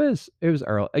early. It was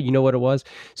early. You know what it was?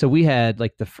 So we had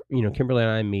like Kimberly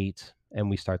and I meet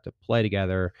and we start to play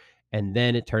together, and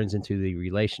then it turns into the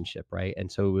relationship, right?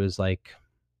 And so it was like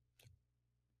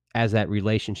as that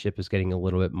relationship is getting a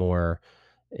little bit more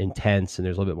intense and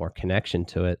there's a little bit more connection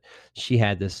to it, she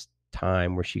had this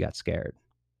time where she got scared.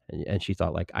 And she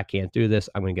thought like, I can't do this.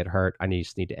 I'm going to get hurt.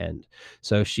 Just need to end.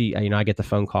 So I get the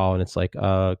phone call and it's like,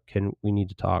 we need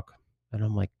to talk. And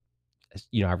I'm like,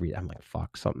 I'm like,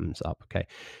 fuck, something's up. Okay.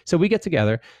 So we get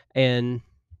together and,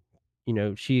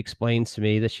 she explains to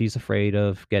me that she's afraid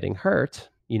of getting hurt,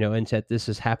 and that this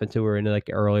has happened to her in like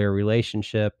an earlier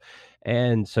relationship.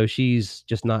 And so she's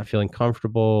just not feeling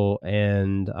comfortable.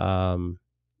 And,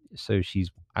 so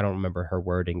I don't remember her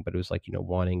wording, but it was like,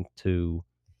 wanting to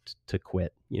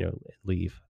quit,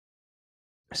 leave.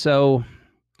 So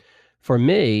for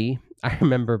me, I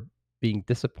remember being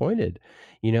disappointed,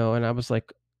 and I was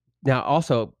like, now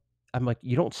also I'm like,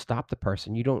 you don't stop the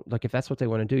person. You don't like, if that's what they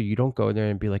want to do, you don't go in there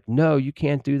and be like, no, you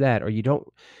can't do that. Or you don't,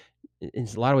 in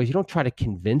a lot of ways, you don't try to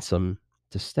convince them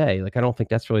to stay. Like, I don't think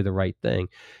that's really the right thing.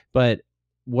 But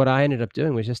what I ended up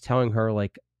doing was just telling her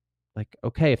like,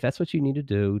 okay, if that's what you need to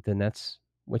do, then that's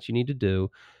what you need to do.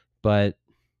 But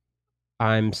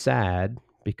I'm sad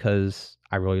because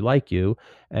I really like you.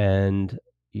 And,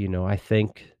 I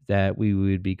think that we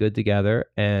would be good together.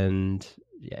 And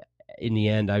yeah, in the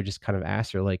end, I just kind of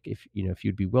asked her, like, if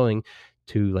you'd be willing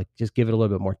to like just give it a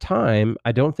little bit more time.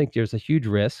 I don't think there's a huge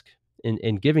risk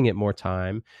in giving it more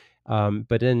time.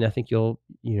 But then I think you'll,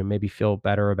 maybe feel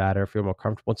better about it or feel more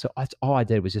comfortable. And so that's all I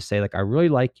did was just say, like, I really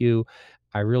like you.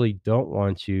 I really don't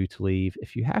want you to leave.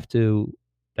 If you have to,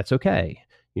 that's okay.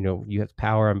 You have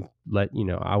power.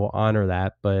 I will honor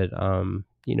that. But,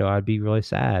 I'd be really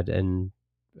sad and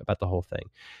about the whole thing.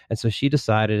 And so she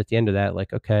decided at the end of that,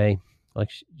 like, okay, like,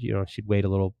 she'd wait a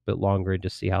little bit longer and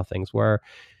just see how things were.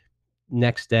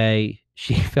 Next day,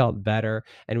 she felt better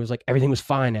and it was like everything was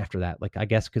fine after that. Like, I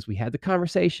guess because we had the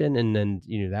conversation and then,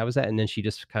 that was that. And then she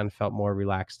just kind of felt more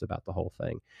relaxed about the whole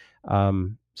thing.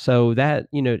 So that,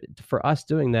 for us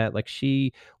doing that, like,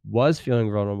 she was feeling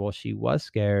vulnerable. She was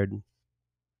scared.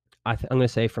 I'm going to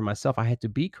say for myself, I had to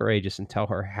be courageous and tell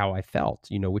her how I felt,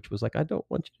 which was like, I don't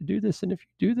want you to do this. And if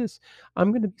you do this,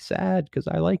 I'm going to be sad because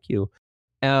I like you.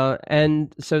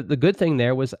 And so the good thing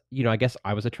there was, I guess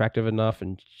I was attractive enough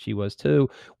and she was too,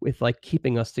 with like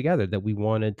keeping us together, that we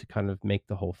wanted to kind of make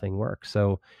the whole thing work.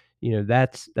 So,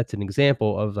 that's an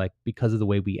example of like, because of the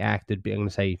way we acted, I'm going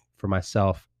to say for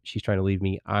myself, she's trying to leave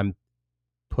me. I'm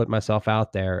put myself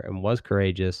out there and was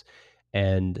courageous.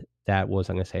 And that was,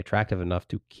 I'm going to say, attractive enough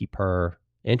to keep her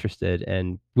interested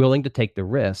and willing to take the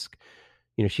risk.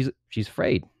 She's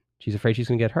afraid. She's afraid she's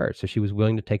going to get hurt. So she was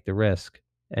willing to take the risk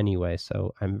anyway.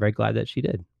 So I'm very glad that she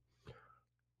did.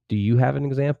 Do you have an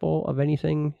example of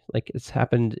anything like it's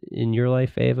happened in your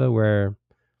life, Ava, where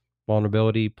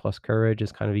vulnerability plus courage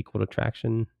is kind of equal to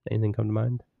attraction? Anything come to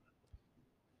mind?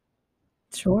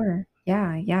 Sure.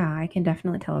 Yeah, I can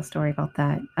definitely tell a story about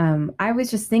that. I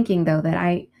was just thinking though that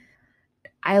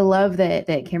I love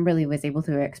that Kimberly was able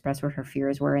to express what her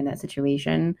fears were in that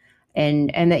situation,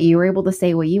 and that you were able to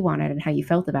say what you wanted and how you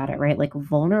felt about it, right? Like,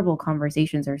 vulnerable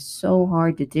conversations are so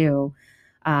hard to do.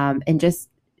 And just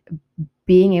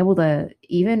being able to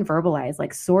even verbalize,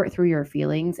 like, sort through your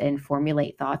feelings and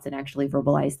formulate thoughts and actually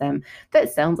verbalize them.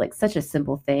 That sounds like such a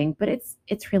simple thing, but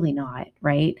it's really not,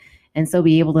 right? And so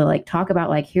be able to like talk about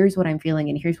like, here's what I'm feeling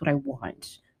and here's what I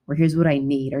want, or here's what I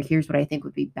need, or here's what I think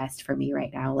would be best for me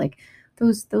right now. Like,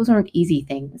 those aren't easy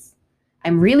things.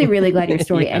 I'm really, really glad your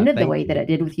story Yeah, ended the thank way that you. it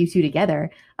did with you two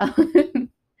together.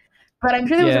 But I'm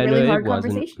sure that was a Yeah, no, really it hard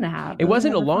wasn't. conversation to have. It Those are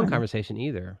wasn't a never long fun. conversation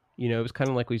either. It was kind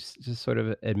of like we just sort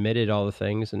of admitted all the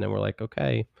things, and then we're like,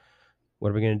 okay,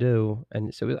 what are we going to do?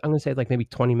 And so I'm going to say like maybe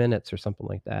 20 minutes or something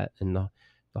like that, and the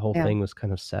whole Yeah. thing was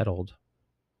kind of settled.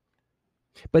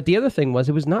 But the other thing was,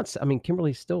 it was not. I mean,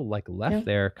 Kimberly still like left Yeah.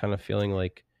 there, kind of feeling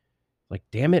like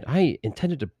damn it, I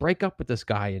intended to break up with this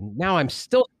guy, and now I'm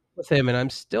still with him, and I'm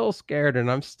still scared,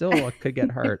 and I'm still could get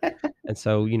hurt. And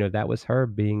so that was her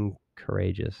being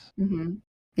courageous. Hmm.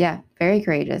 Yeah, very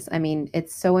courageous. I mean,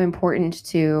 it's so important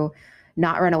to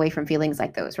not run away from feelings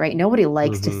like those, right? Nobody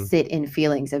likes to Mm-hmm. sit in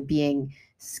feelings of being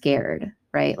scared,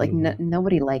 right? Like, Mm-hmm.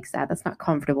 nobody likes that. That's not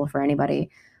comfortable for anybody.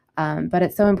 But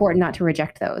it's so important not to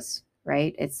reject those,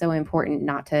 right? It's so important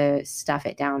not to stuff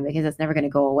it down because it's never going to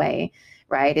go away,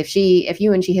 right? If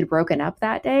you and she had broken up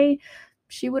that day,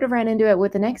 she would have ran into it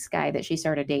with the next guy that she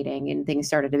started dating and things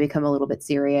started to become a little bit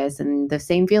serious and the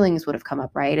same feelings would have come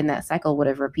up, right? And that cycle would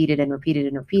have repeated and repeated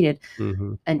and repeated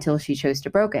Hmm. until she chose to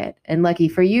broke it. And lucky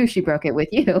for you, she broke it with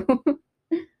you.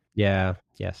 Yeah.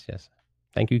 Yes. Yes.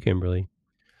 Thank you, Kimberly.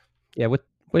 Yeah. What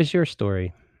is your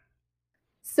story?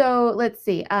 So let's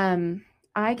see.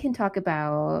 I can talk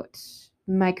about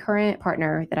my current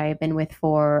partner that I have been with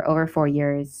for over 4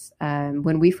 years.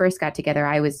 When we first got together,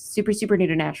 I was super, super new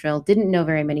to Nashville, didn't know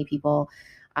very many people.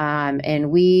 And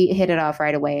we hit it off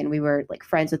right away and we were like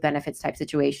friends with benefits type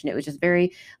situation. It was just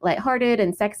very lighthearted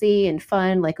and sexy and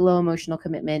fun, like low emotional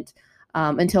commitment.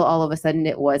 Until all of a sudden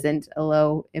it wasn't a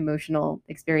low emotional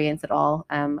experience at all.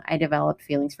 I developed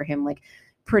feelings for him like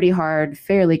pretty hard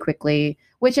fairly quickly,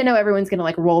 which I know everyone's gonna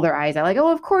like roll their eyes at, like,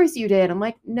 oh, of course you did. I'm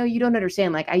like, no, you don't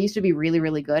understand. Like, I used to be really,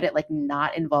 really good at like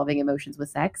not involving emotions with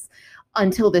sex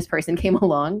until this person came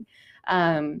along.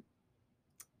 Um,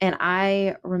 and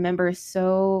I remember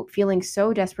so feeling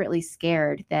so desperately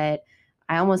scared that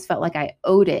I almost felt like I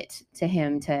owed it to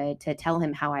him to tell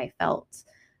him how I felt.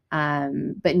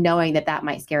 But knowing that that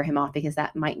might scare him off because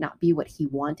that might not be what he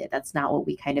wanted. That's not what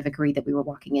we kind of agreed that we were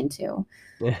walking into.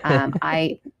 Um,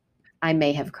 I I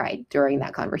may have cried during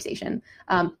that conversation.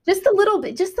 Just a little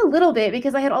bit,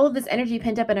 because I had all of this energy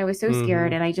pent up and I was so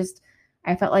scared. Hmm. And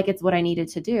I felt like it's what I needed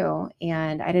to do.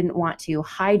 And I didn't want to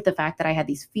hide the fact that I had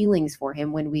these feelings for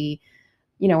him when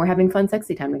we're having fun,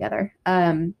 sexy time together.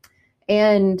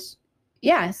 And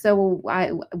yeah, so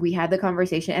we had the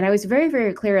conversation and I was very,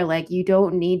 very clear, like, you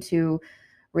don't need to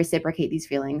reciprocate these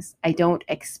feelings. I don't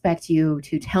expect you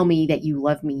to tell me that you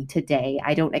love me today.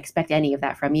 I don't expect any of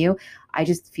that from you. I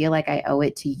just feel like I owe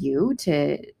it to you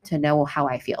to know how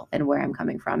I feel and where I'm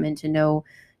coming from and to know,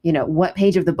 what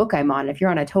page of the book I'm on. If you're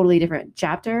on a totally different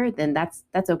chapter, then that's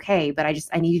okay, but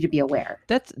I need you to be aware.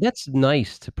 That's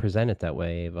nice to present it that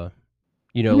way, Ava.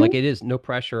 Like Mhm. it is no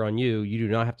pressure on you. You do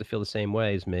not have to feel the same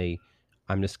way as me.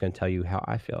 I'm just going to tell you how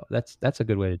I feel. That's a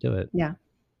good way to do it. Yeah.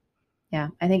 Yeah,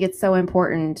 I think it's so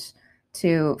important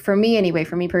for me anyway,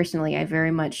 for me personally, I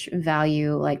very much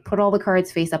value like put all the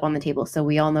cards face up on the table so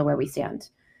we all know where we stand,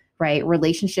 right?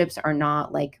 Relationships are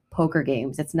not like poker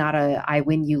games. It's not a I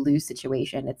win, you lose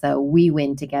situation. It's a we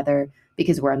win together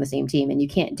because we're on the same team. And you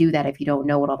can't do that if you don't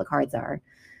know what all the cards are.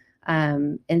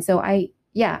 And so I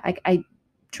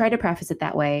try to preface it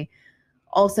that way.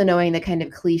 Also knowing the kind of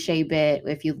cliche bit,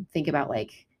 if you think about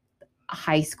like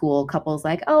high school couples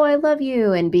like, oh, I love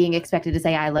you, and being expected to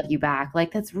say, I love you back.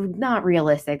 Like, that's not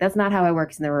realistic. That's not how it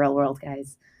works in the real world,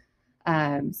 guys.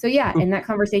 So, yeah, and that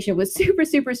conversation was super,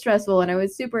 super stressful. And I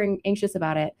was super anxious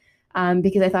about it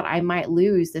because I thought I might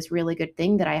lose this really good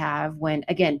thing that I have when,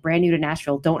 again, brand new to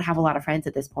Nashville, don't have a lot of friends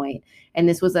at this point. And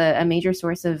this was a major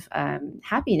source of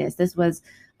happiness. This was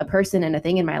a person and a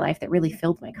thing in my life that really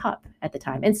filled my cup at the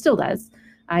time and still does.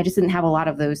 I just didn't have a lot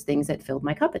of those things that filled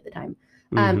my cup at the time.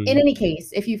 In Hmm. any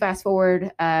case, if you fast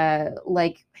forward,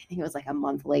 like I think it was like a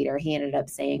month later, he ended up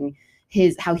saying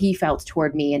how he felt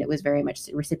toward me, and it was very much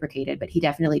reciprocated. But he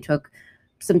definitely took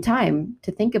some time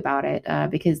to think about it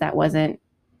because that wasn't,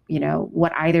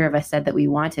 what either of us said that we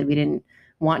wanted. We didn't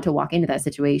want to walk into that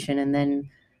situation, and then,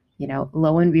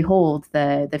 lo and behold,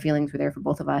 the feelings were there for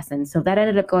both of us, and so that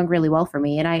ended up going really well for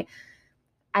me. And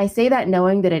I say that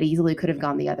knowing that it easily could have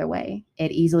gone the other way.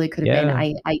 It easily could have been,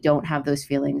 Yeah. I don't have those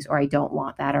feelings, or I don't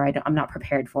want that, or I'm not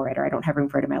prepared for it, or I don't have room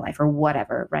for it in my life, or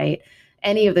whatever, right?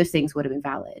 Any of those things would have been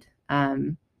valid.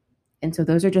 And so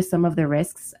those are just some of the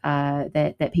risks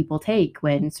that people take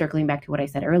when circling back to what I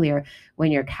said earlier, when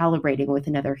you're calibrating with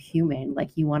another human,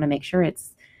 like you want to make sure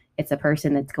it's a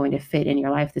person that's going to fit in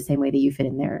your life the same way that you fit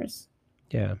in theirs.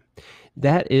 Yeah.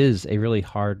 That is a really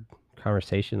hard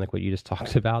conversation, like what you just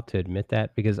talked about, to admit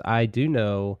that, because I do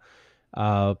know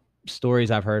uh, stories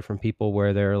I've heard from people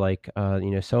where they're like,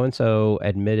 so and so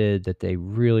admitted that they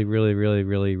really, really, really,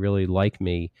 really, really like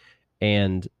me,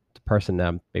 and the person that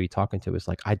I'm maybe talking to is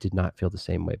like, I did not feel the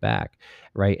same way back,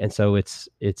 right? And so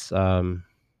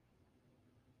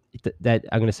that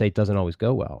I'm going to say it doesn't always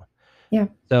go well. Yeah.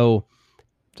 So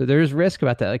there's risk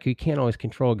about that. Like you can't always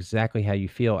control exactly how you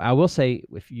feel. I will say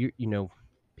if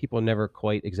people are never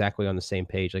quite exactly on the same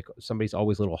page. Like somebody's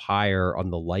always a little higher on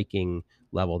the liking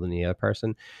level than the other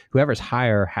person. Whoever's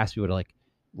higher has to be able to like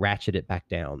ratchet it back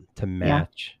down to Yeah.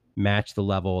 match the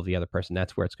level of the other person.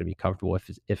 That's where it's going to be comfortable.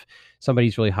 If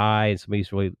somebody's really high and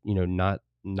somebody's really, not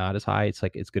as high, it's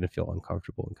like it's going to feel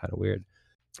uncomfortable and kind of weird.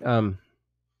 Um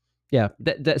Yeah.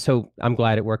 So I'm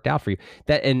glad it worked out for you.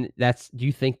 Do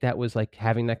you think that was like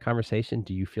having that conversation?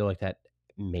 Do you feel like that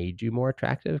made you more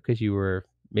attractive because you were,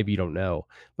 maybe you don't know,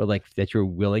 but like that you're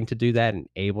willing to do that and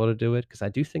able to do it? Because I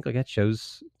do think like that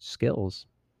shows skills.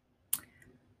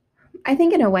 I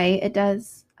think in a way it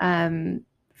does.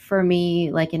 For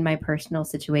me, like in my personal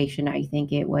situation, I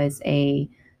think it was a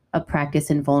practice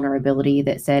in vulnerability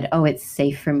that said, "Oh, it's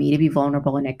safe for me to be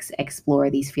vulnerable and explore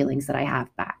these feelings that I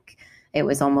have back." It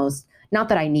was almost not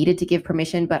that I needed to give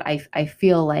permission, but I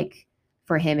feel like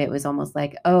for him it was almost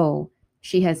like, "Oh,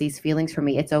 she has these feelings for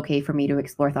me. It's okay for me to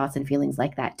explore thoughts and feelings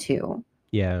like that too."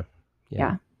 Yeah. Yeah.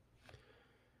 Yeah.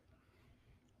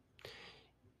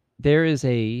 There is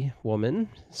a woman,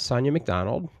 Sonia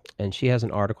McDonald, and she has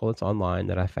an article that's online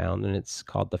that I found, and it's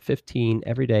called The 15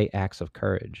 Everyday Acts of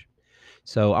Courage.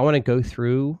 So I want to go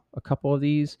through a couple of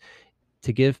these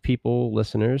to give people,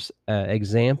 listeners,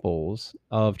 examples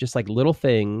of just like little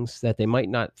things that they might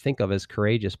not think of as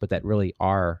courageous, but that really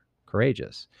are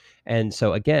courageous. And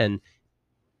so, again,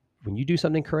 when you do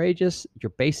something courageous,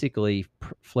 you're basically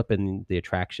flipping the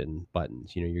attraction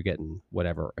buttons. You're getting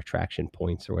whatever attraction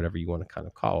points or whatever you want to kind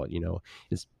of call it.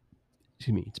 It's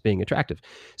excuse me, it's being attractive.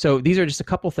 So these are just a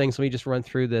couple things. Let me just run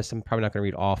through this. I'm probably not going to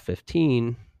read all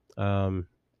 15.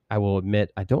 I will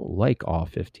admit I don't like all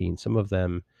 15. Some of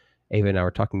them, Ava and I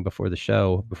were talking before the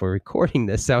show, before recording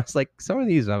this. So I was like, some of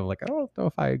these, I'm like, I don't know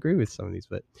if I agree with some of these,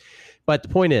 but the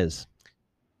point is,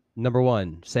 number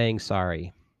one, saying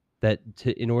sorry.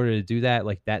 In order to do that,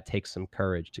 like that takes some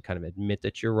courage to kind of admit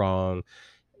that you're wrong,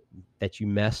 that you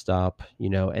messed up,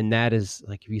 and that is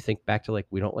like, if you think back to like,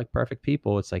 we don't like perfect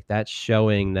people, it's like that's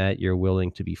showing that you're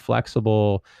willing to be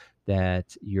flexible,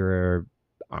 that you're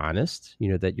honest,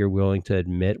 that you're willing to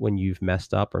admit when you've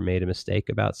messed up or made a mistake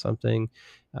about something.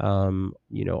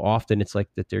 Often it's like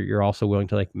that you're also willing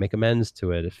to like make amends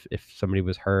to it if somebody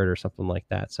was hurt or something like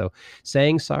that. So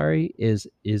saying sorry is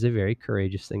a very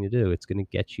courageous thing to do. It's going to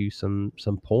get you some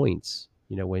points,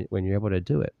 when you're able to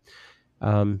do it.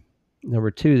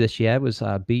 Number two that she had was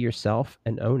be yourself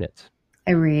and own it.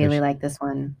 I really like this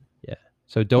one. Yeah.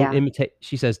 So don't Yeah. imitate.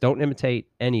 She says, don't imitate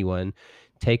anyone.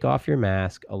 Take off your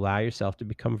mask. Allow yourself to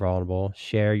become vulnerable.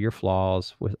 Share your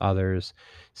flaws with others.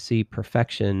 See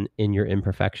perfection in your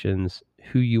imperfections.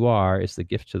 Who you are is the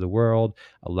gift to the world.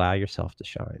 Allow yourself to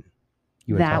shine.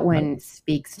 You want to talk That about it? one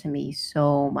speaks to me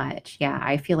so much. Yeah,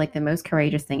 I feel like the most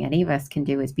courageous thing any of us can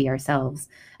do is be ourselves,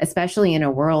 especially in a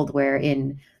world where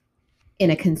in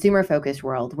a consumer focused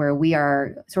world where we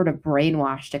are sort of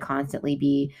brainwashed to constantly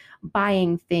be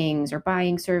buying things or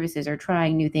buying services or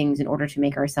trying new things in order to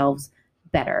make ourselves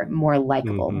better, more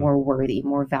likable, Mm-hmm. more worthy,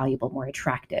 more valuable, more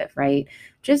attractive, right?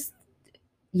 Just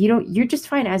you're just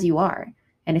fine as you are.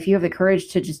 And if you have the courage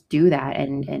to just do that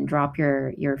and drop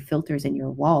your filters and your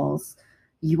walls,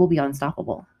 you will be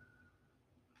unstoppable.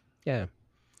 Yeah.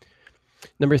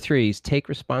 Number three is take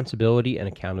responsibility and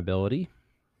accountability.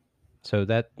 So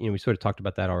that, we sort of talked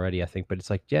about that already, I think, but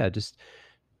it's like, yeah, just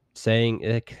saying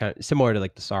it kind of similar to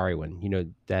like the sorry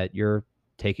one, that you're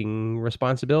taking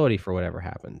responsibility for whatever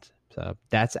happened. So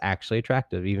that's actually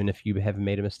attractive, even if you have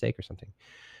made a mistake or something.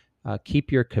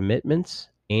 Keep your commitments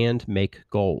and make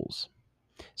goals.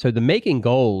 So the making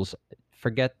goals,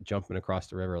 forget jumping across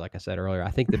the river, like I said earlier. I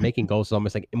think the making goals is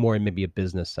almost like more in maybe a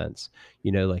business sense,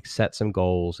 like set some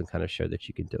goals and kind of show that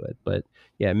you can do it. But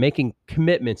yeah, making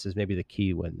commitments is maybe the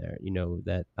key one there,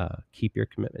 that keep your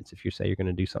commitments. If you say you're going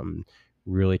to do something,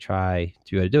 really try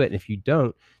to do it. And if you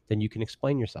don't, then you can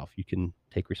explain yourself. You can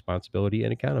take responsibility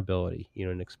and accountability,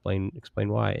 and explain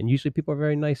why. And usually people are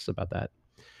very nice about that.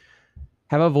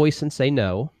 Have a voice and say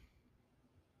no.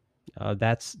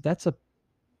 That's a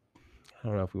I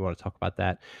don't know if we want to talk about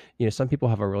that. Some people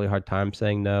have a really hard time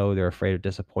saying no. They're afraid of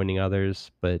disappointing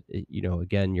others. But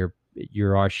again,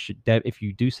 if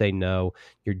you do say no,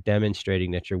 you're demonstrating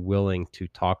that you're willing to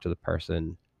talk to the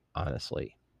person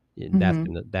honestly. And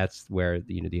Mm-hmm. that's where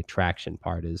the attraction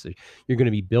part is. You're going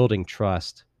to be building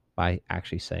trust by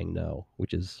actually saying no,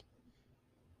 which is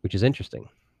interesting.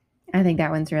 I think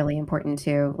that one's really important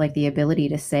too. Like the ability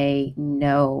to say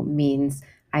no means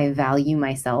I value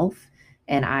myself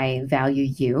and I value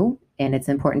you. And it's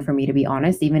important for me to be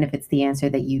honest, even if it's the answer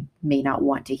that you may not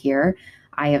want to hear.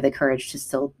 I have the courage to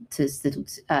still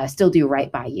do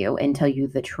right by you and tell you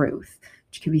the truth,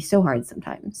 which can be so hard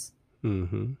sometimes.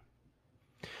 Mm-hmm.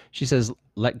 She says,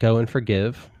 "Let go and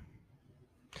forgive."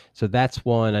 So that's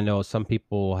one I know some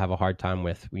people have a hard time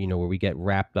with, where we get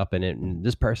wrapped up in it and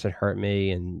this person hurt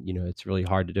me and, it's really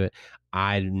hard to do it.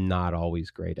 I'm not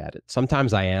always great at it.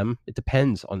 Sometimes I am. It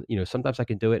depends on, sometimes I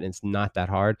can do it and it's not that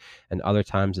hard. And other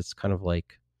times it's kind of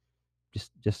like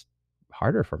just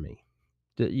harder for me.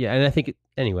 Yeah, and I think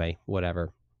anyway,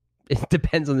 whatever. It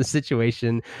depends on the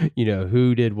situation,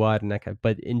 who did what and that kind.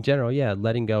 But in general, yeah,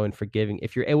 letting go and forgiving.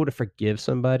 If you're able to forgive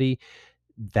somebody,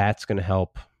 that's going to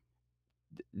help.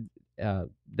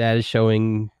 That is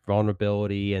showing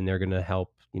vulnerability, and they're going to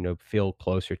help feel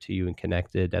closer to you and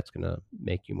connected. That's going to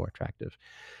make you more attractive.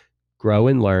 Grow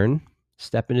and learn.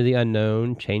 Step into the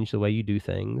unknown. Change the way you do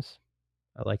things.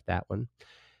 I like that one.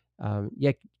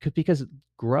 Yeah, because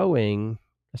growing.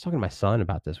 I was talking to my son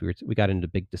about this. We got into a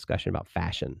big discussion about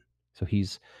fashion. So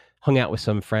he's hung out with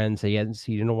some friends that he hadn't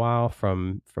seen in a while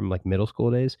from like middle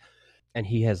school days, and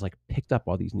he has like picked up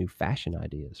all these new fashion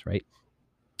ideas, right?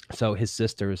 So his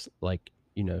sister's like,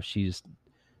 she's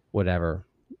whatever.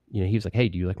 He was like, "Hey,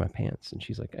 do you like my pants?" And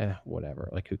she's like, whatever.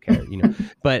 Like, who cares?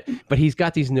 But he's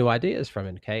got these new ideas from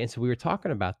it. Okay. And so we were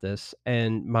talking about this,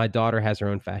 and my daughter has her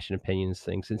own fashion opinions,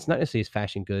 things. It's not necessarily as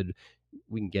fashion good.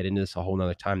 We can get into this a whole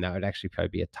nother time. That would actually probably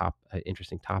be an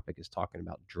interesting topic, is talking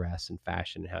about dress and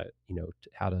fashion, and how,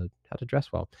 how to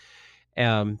dress well.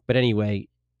 But anyway,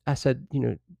 I said,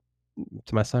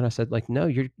 to my son, I said, like, no,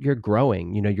 you're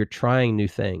growing, you're trying new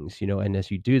things, and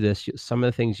as you do this, some of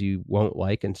the things you won't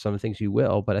like and some of the things you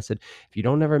will. But I said, if you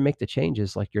don't ever make the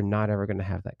changes, like, you're not ever going to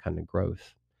have that kind of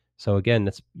growth. So again,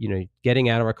 that's, getting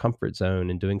out of our comfort zone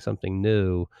and doing something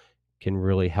new can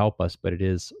really help us, but it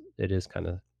is kind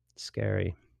of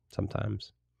scary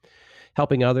sometimes.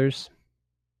 Helping others,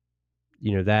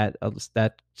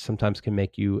 that sometimes can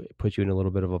put you in a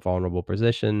little bit of a vulnerable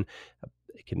position.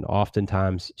 It can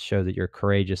oftentimes show that you're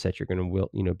courageous, that you're going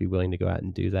to be willing to go out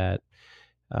and do that.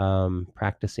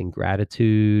 Practicing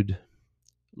gratitude,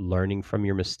 learning from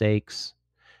your mistakes.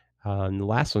 And the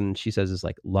last one she says is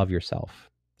like, love yourself,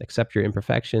 accept your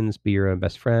imperfections, be your own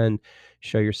best friend,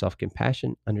 show yourself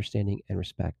compassion, understanding, and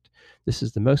respect. This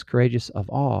is the most courageous of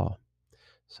all.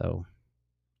 So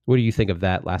what do you think of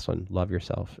that last one? Love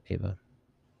yourself, Ava.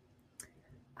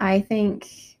 I think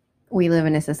we live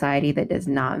in a society that does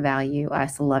not value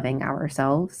us loving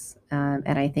ourselves.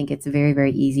 And I think it's very,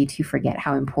 very easy to forget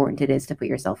how important it is to put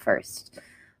yourself first.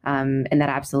 And that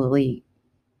absolutely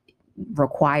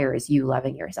requires you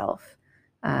loving yourself.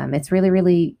 It's really,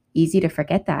 really easy to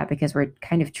forget that because we're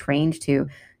kind of trained to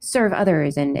serve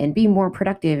others and be more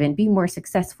productive and be more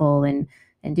successful and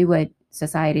do what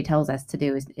society tells us to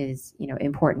do is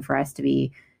important for us to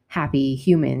be happy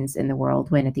humans in the world,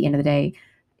 when at the end of the day,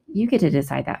 you get to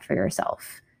decide that for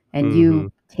yourself. And Mm-hmm.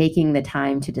 you taking the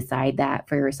time to decide that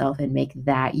for yourself and make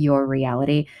that your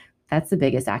reality, that's the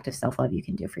biggest act of self-love you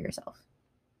can do for yourself.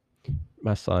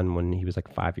 My son, when he was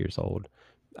like 5 years old,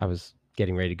 I was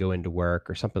getting ready to go into work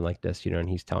or something like this, and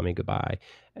he's telling me goodbye.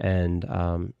 And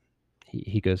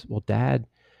he goes, "Well, Dad,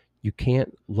 you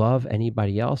can't love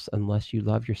anybody else unless you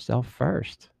love yourself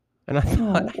first." And I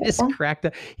thought, I just Oh, cracked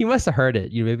up. He must have heard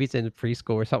it. Maybe it's in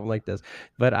preschool or something like this.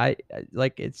 But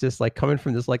like, it's just like coming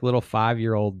from this like little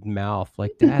 5-year-old mouth,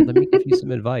 like, Dad, let me give you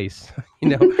some advice,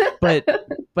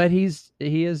 But he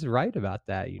is right about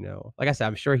that. Like I said,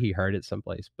 I'm sure he heard it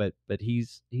someplace, but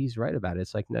he's right about it.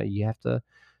 It's like, no, you have to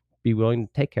be willing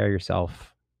to take care of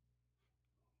yourself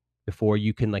before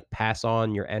you can like pass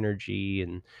on your energy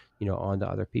and on to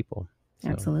other people. So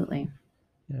absolutely.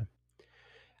 yeah.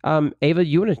 Ava,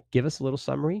 you want to give us a little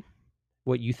summary?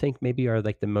 What you think maybe are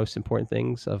like the most important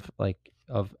things of like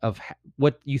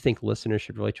what you think listeners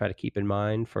should really try to keep in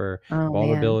mind for Oh man.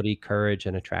 vulnerability, courage,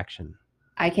 and attraction.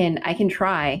 I can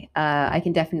try. I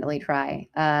can definitely try.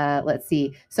 Let's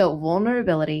see. So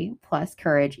vulnerability plus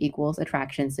courage equals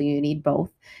attraction. So you need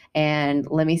both. And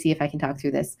let me see if I can talk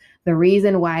through this. The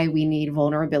reason why we need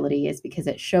vulnerability is because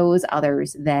it shows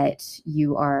others that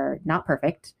you are not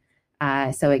perfect.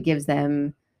 So it gives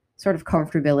them sort of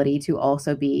comfortability to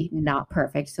also be not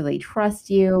perfect. So they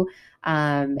trust you,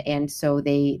 and so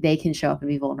they can show up and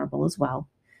be vulnerable as well.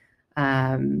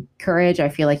 Courage, I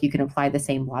feel like you can apply the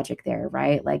same logic there,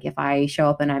 right? Like if I show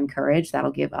up and I'm courage,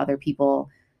 that'll give other people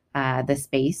the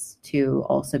space to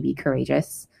also be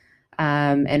courageous.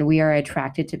 And we are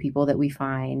attracted to people that we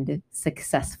find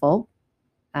successful.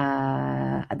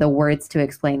 The words to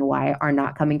explain why are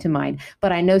not coming to mind,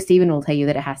 but I know Stephen will tell you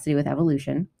that it has to do with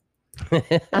evolution.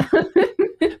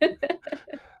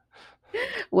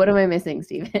 What am I missing,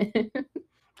 Stephen?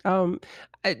 Um,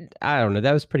 I don't know.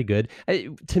 That was pretty good.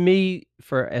 To me,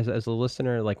 for as a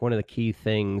listener, like one of the key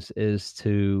things is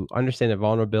to understand that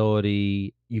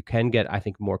vulnerability, you can get, I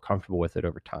think, more comfortable with it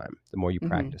over time, the more you Hmm.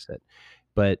 practice it.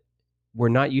 But we're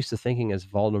not used to thinking as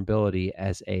vulnerability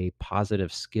as a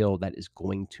positive skill that is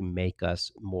going to make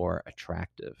us more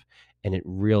attractive, and it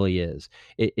really is.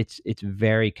 It's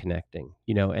very connecting,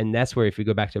 and that's where, if you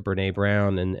go back to Brene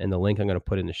Brown and the link I'm going to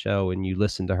put in the show, and you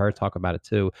listen to her talk about it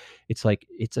too, it's like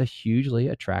it's a hugely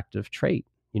attractive trait.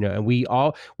 And we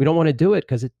don't want to do it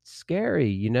because it's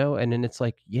scary, and then it's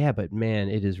like, yeah, but man,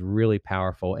 it is really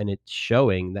powerful, and it's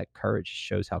showing that courage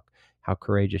shows how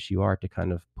courageous you are to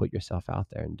kind of put yourself out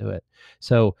there and do it.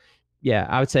 So, yeah,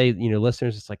 I would say,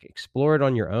 listeners, it's like explore it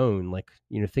on your own. Like,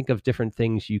 think of different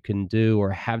things you can do or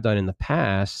have done in the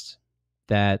past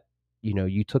that,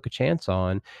 you took a chance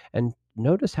on, and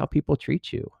notice how people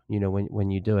treat you,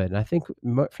 when you do it. And I think for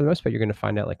the most part, you're going to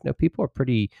find out like, no, people are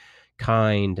pretty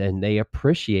kind, and they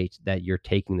appreciate that you're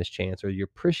taking this chance, or you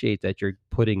appreciate that you're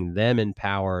putting them in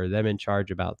power, them in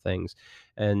charge about things,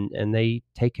 and they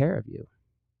take care of you,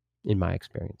 in my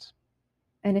experience.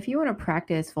 And if you want to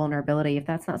practice vulnerability, if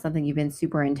that's not something you've been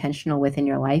super intentional with in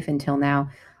your life until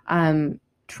now,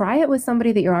 try it with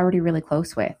somebody that you're already really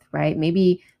close with, right?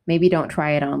 Maybe don't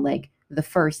try it on like the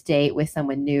first date with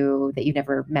someone new that you've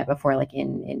never met before, like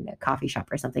in a coffee shop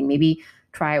or something. Maybe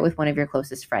try it with one of your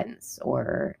closest friends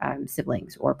or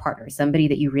siblings or partners, somebody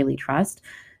that you really trust.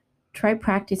 Try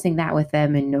practicing that with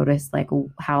them and notice like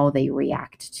how they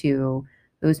react to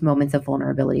those moments of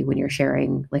vulnerability when you're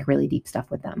sharing like really deep stuff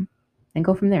with them, and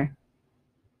go from there.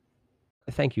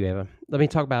 Thank you, Ava. Let me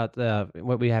talk about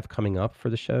what we have coming up for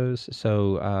the shows.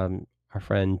 So, our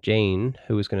friend Jane,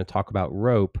 who is going to talk about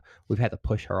rope, we've had to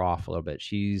push her off a little bit.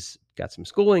 She's got some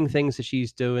schooling things that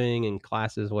she's doing and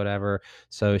classes, whatever.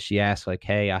 So she asked, like,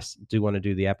 hey, I do want to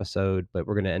do the episode, but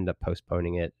we're going to end up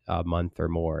postponing it a month or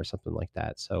more or something like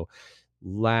that. So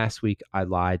last week I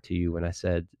lied to you when I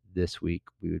said this week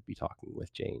we would be talking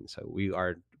with Jane. So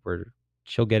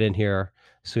she'll get in here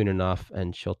soon enough,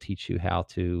 and she'll teach you how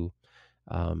to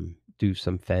do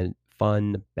some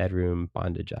fun bedroom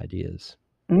bondage ideas.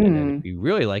 And then if you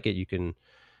really like it, you can,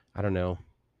 I don't know,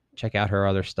 check out her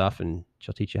other stuff, and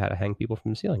she'll teach you how to hang people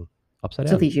from the ceiling upside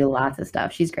She'll down. teach you lots of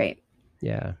stuff. She's great.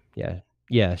 Yeah.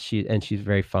 She's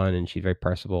very fun, and she's very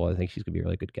personable. I think she's gonna be a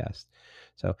really good guest.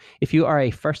 So if you are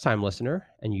a first-time listener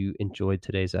and you enjoyed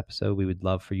today's episode, we would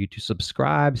love for you to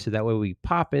subscribe, so that way we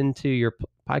pop into your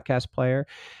podcast player.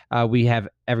 We have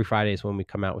every Friday is when we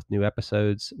come out with new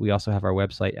episodes. We also have our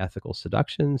website, Ethical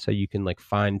Seduction, so you can like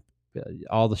find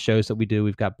all the shows that we do.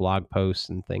 We've got blog posts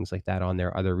and things like that on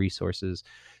there, other resources,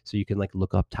 so you can like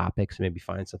look up topics and maybe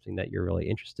find something that you're really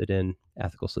interested in.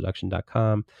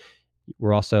 ethicalseduction.com.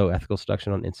 We're also Ethical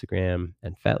Seduction on Instagram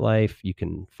and FetLife. You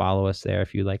can follow us there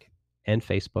if you like, and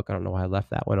Facebook. I don't know why I left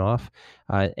that one off.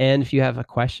 And if you have a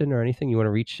question or anything, you want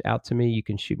to reach out to me, you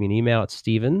can shoot me an email at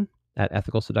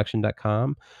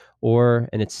steven@ethicalseduction.com,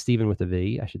 and it's Steven with a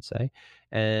V, I should say.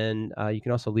 And you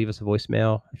can also leave us a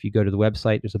voicemail. If you go to the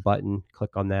website, there's a button,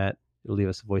 click on that. It'll leave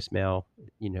us a voicemail.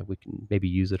 We can maybe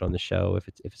use it on the show if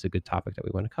it's a good topic that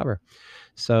we want to cover.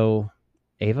 So,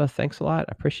 Ava, thanks a lot.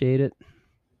 I appreciate it.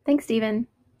 Thanks, Steven.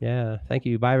 Yeah. Thank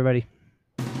you. Bye, everybody.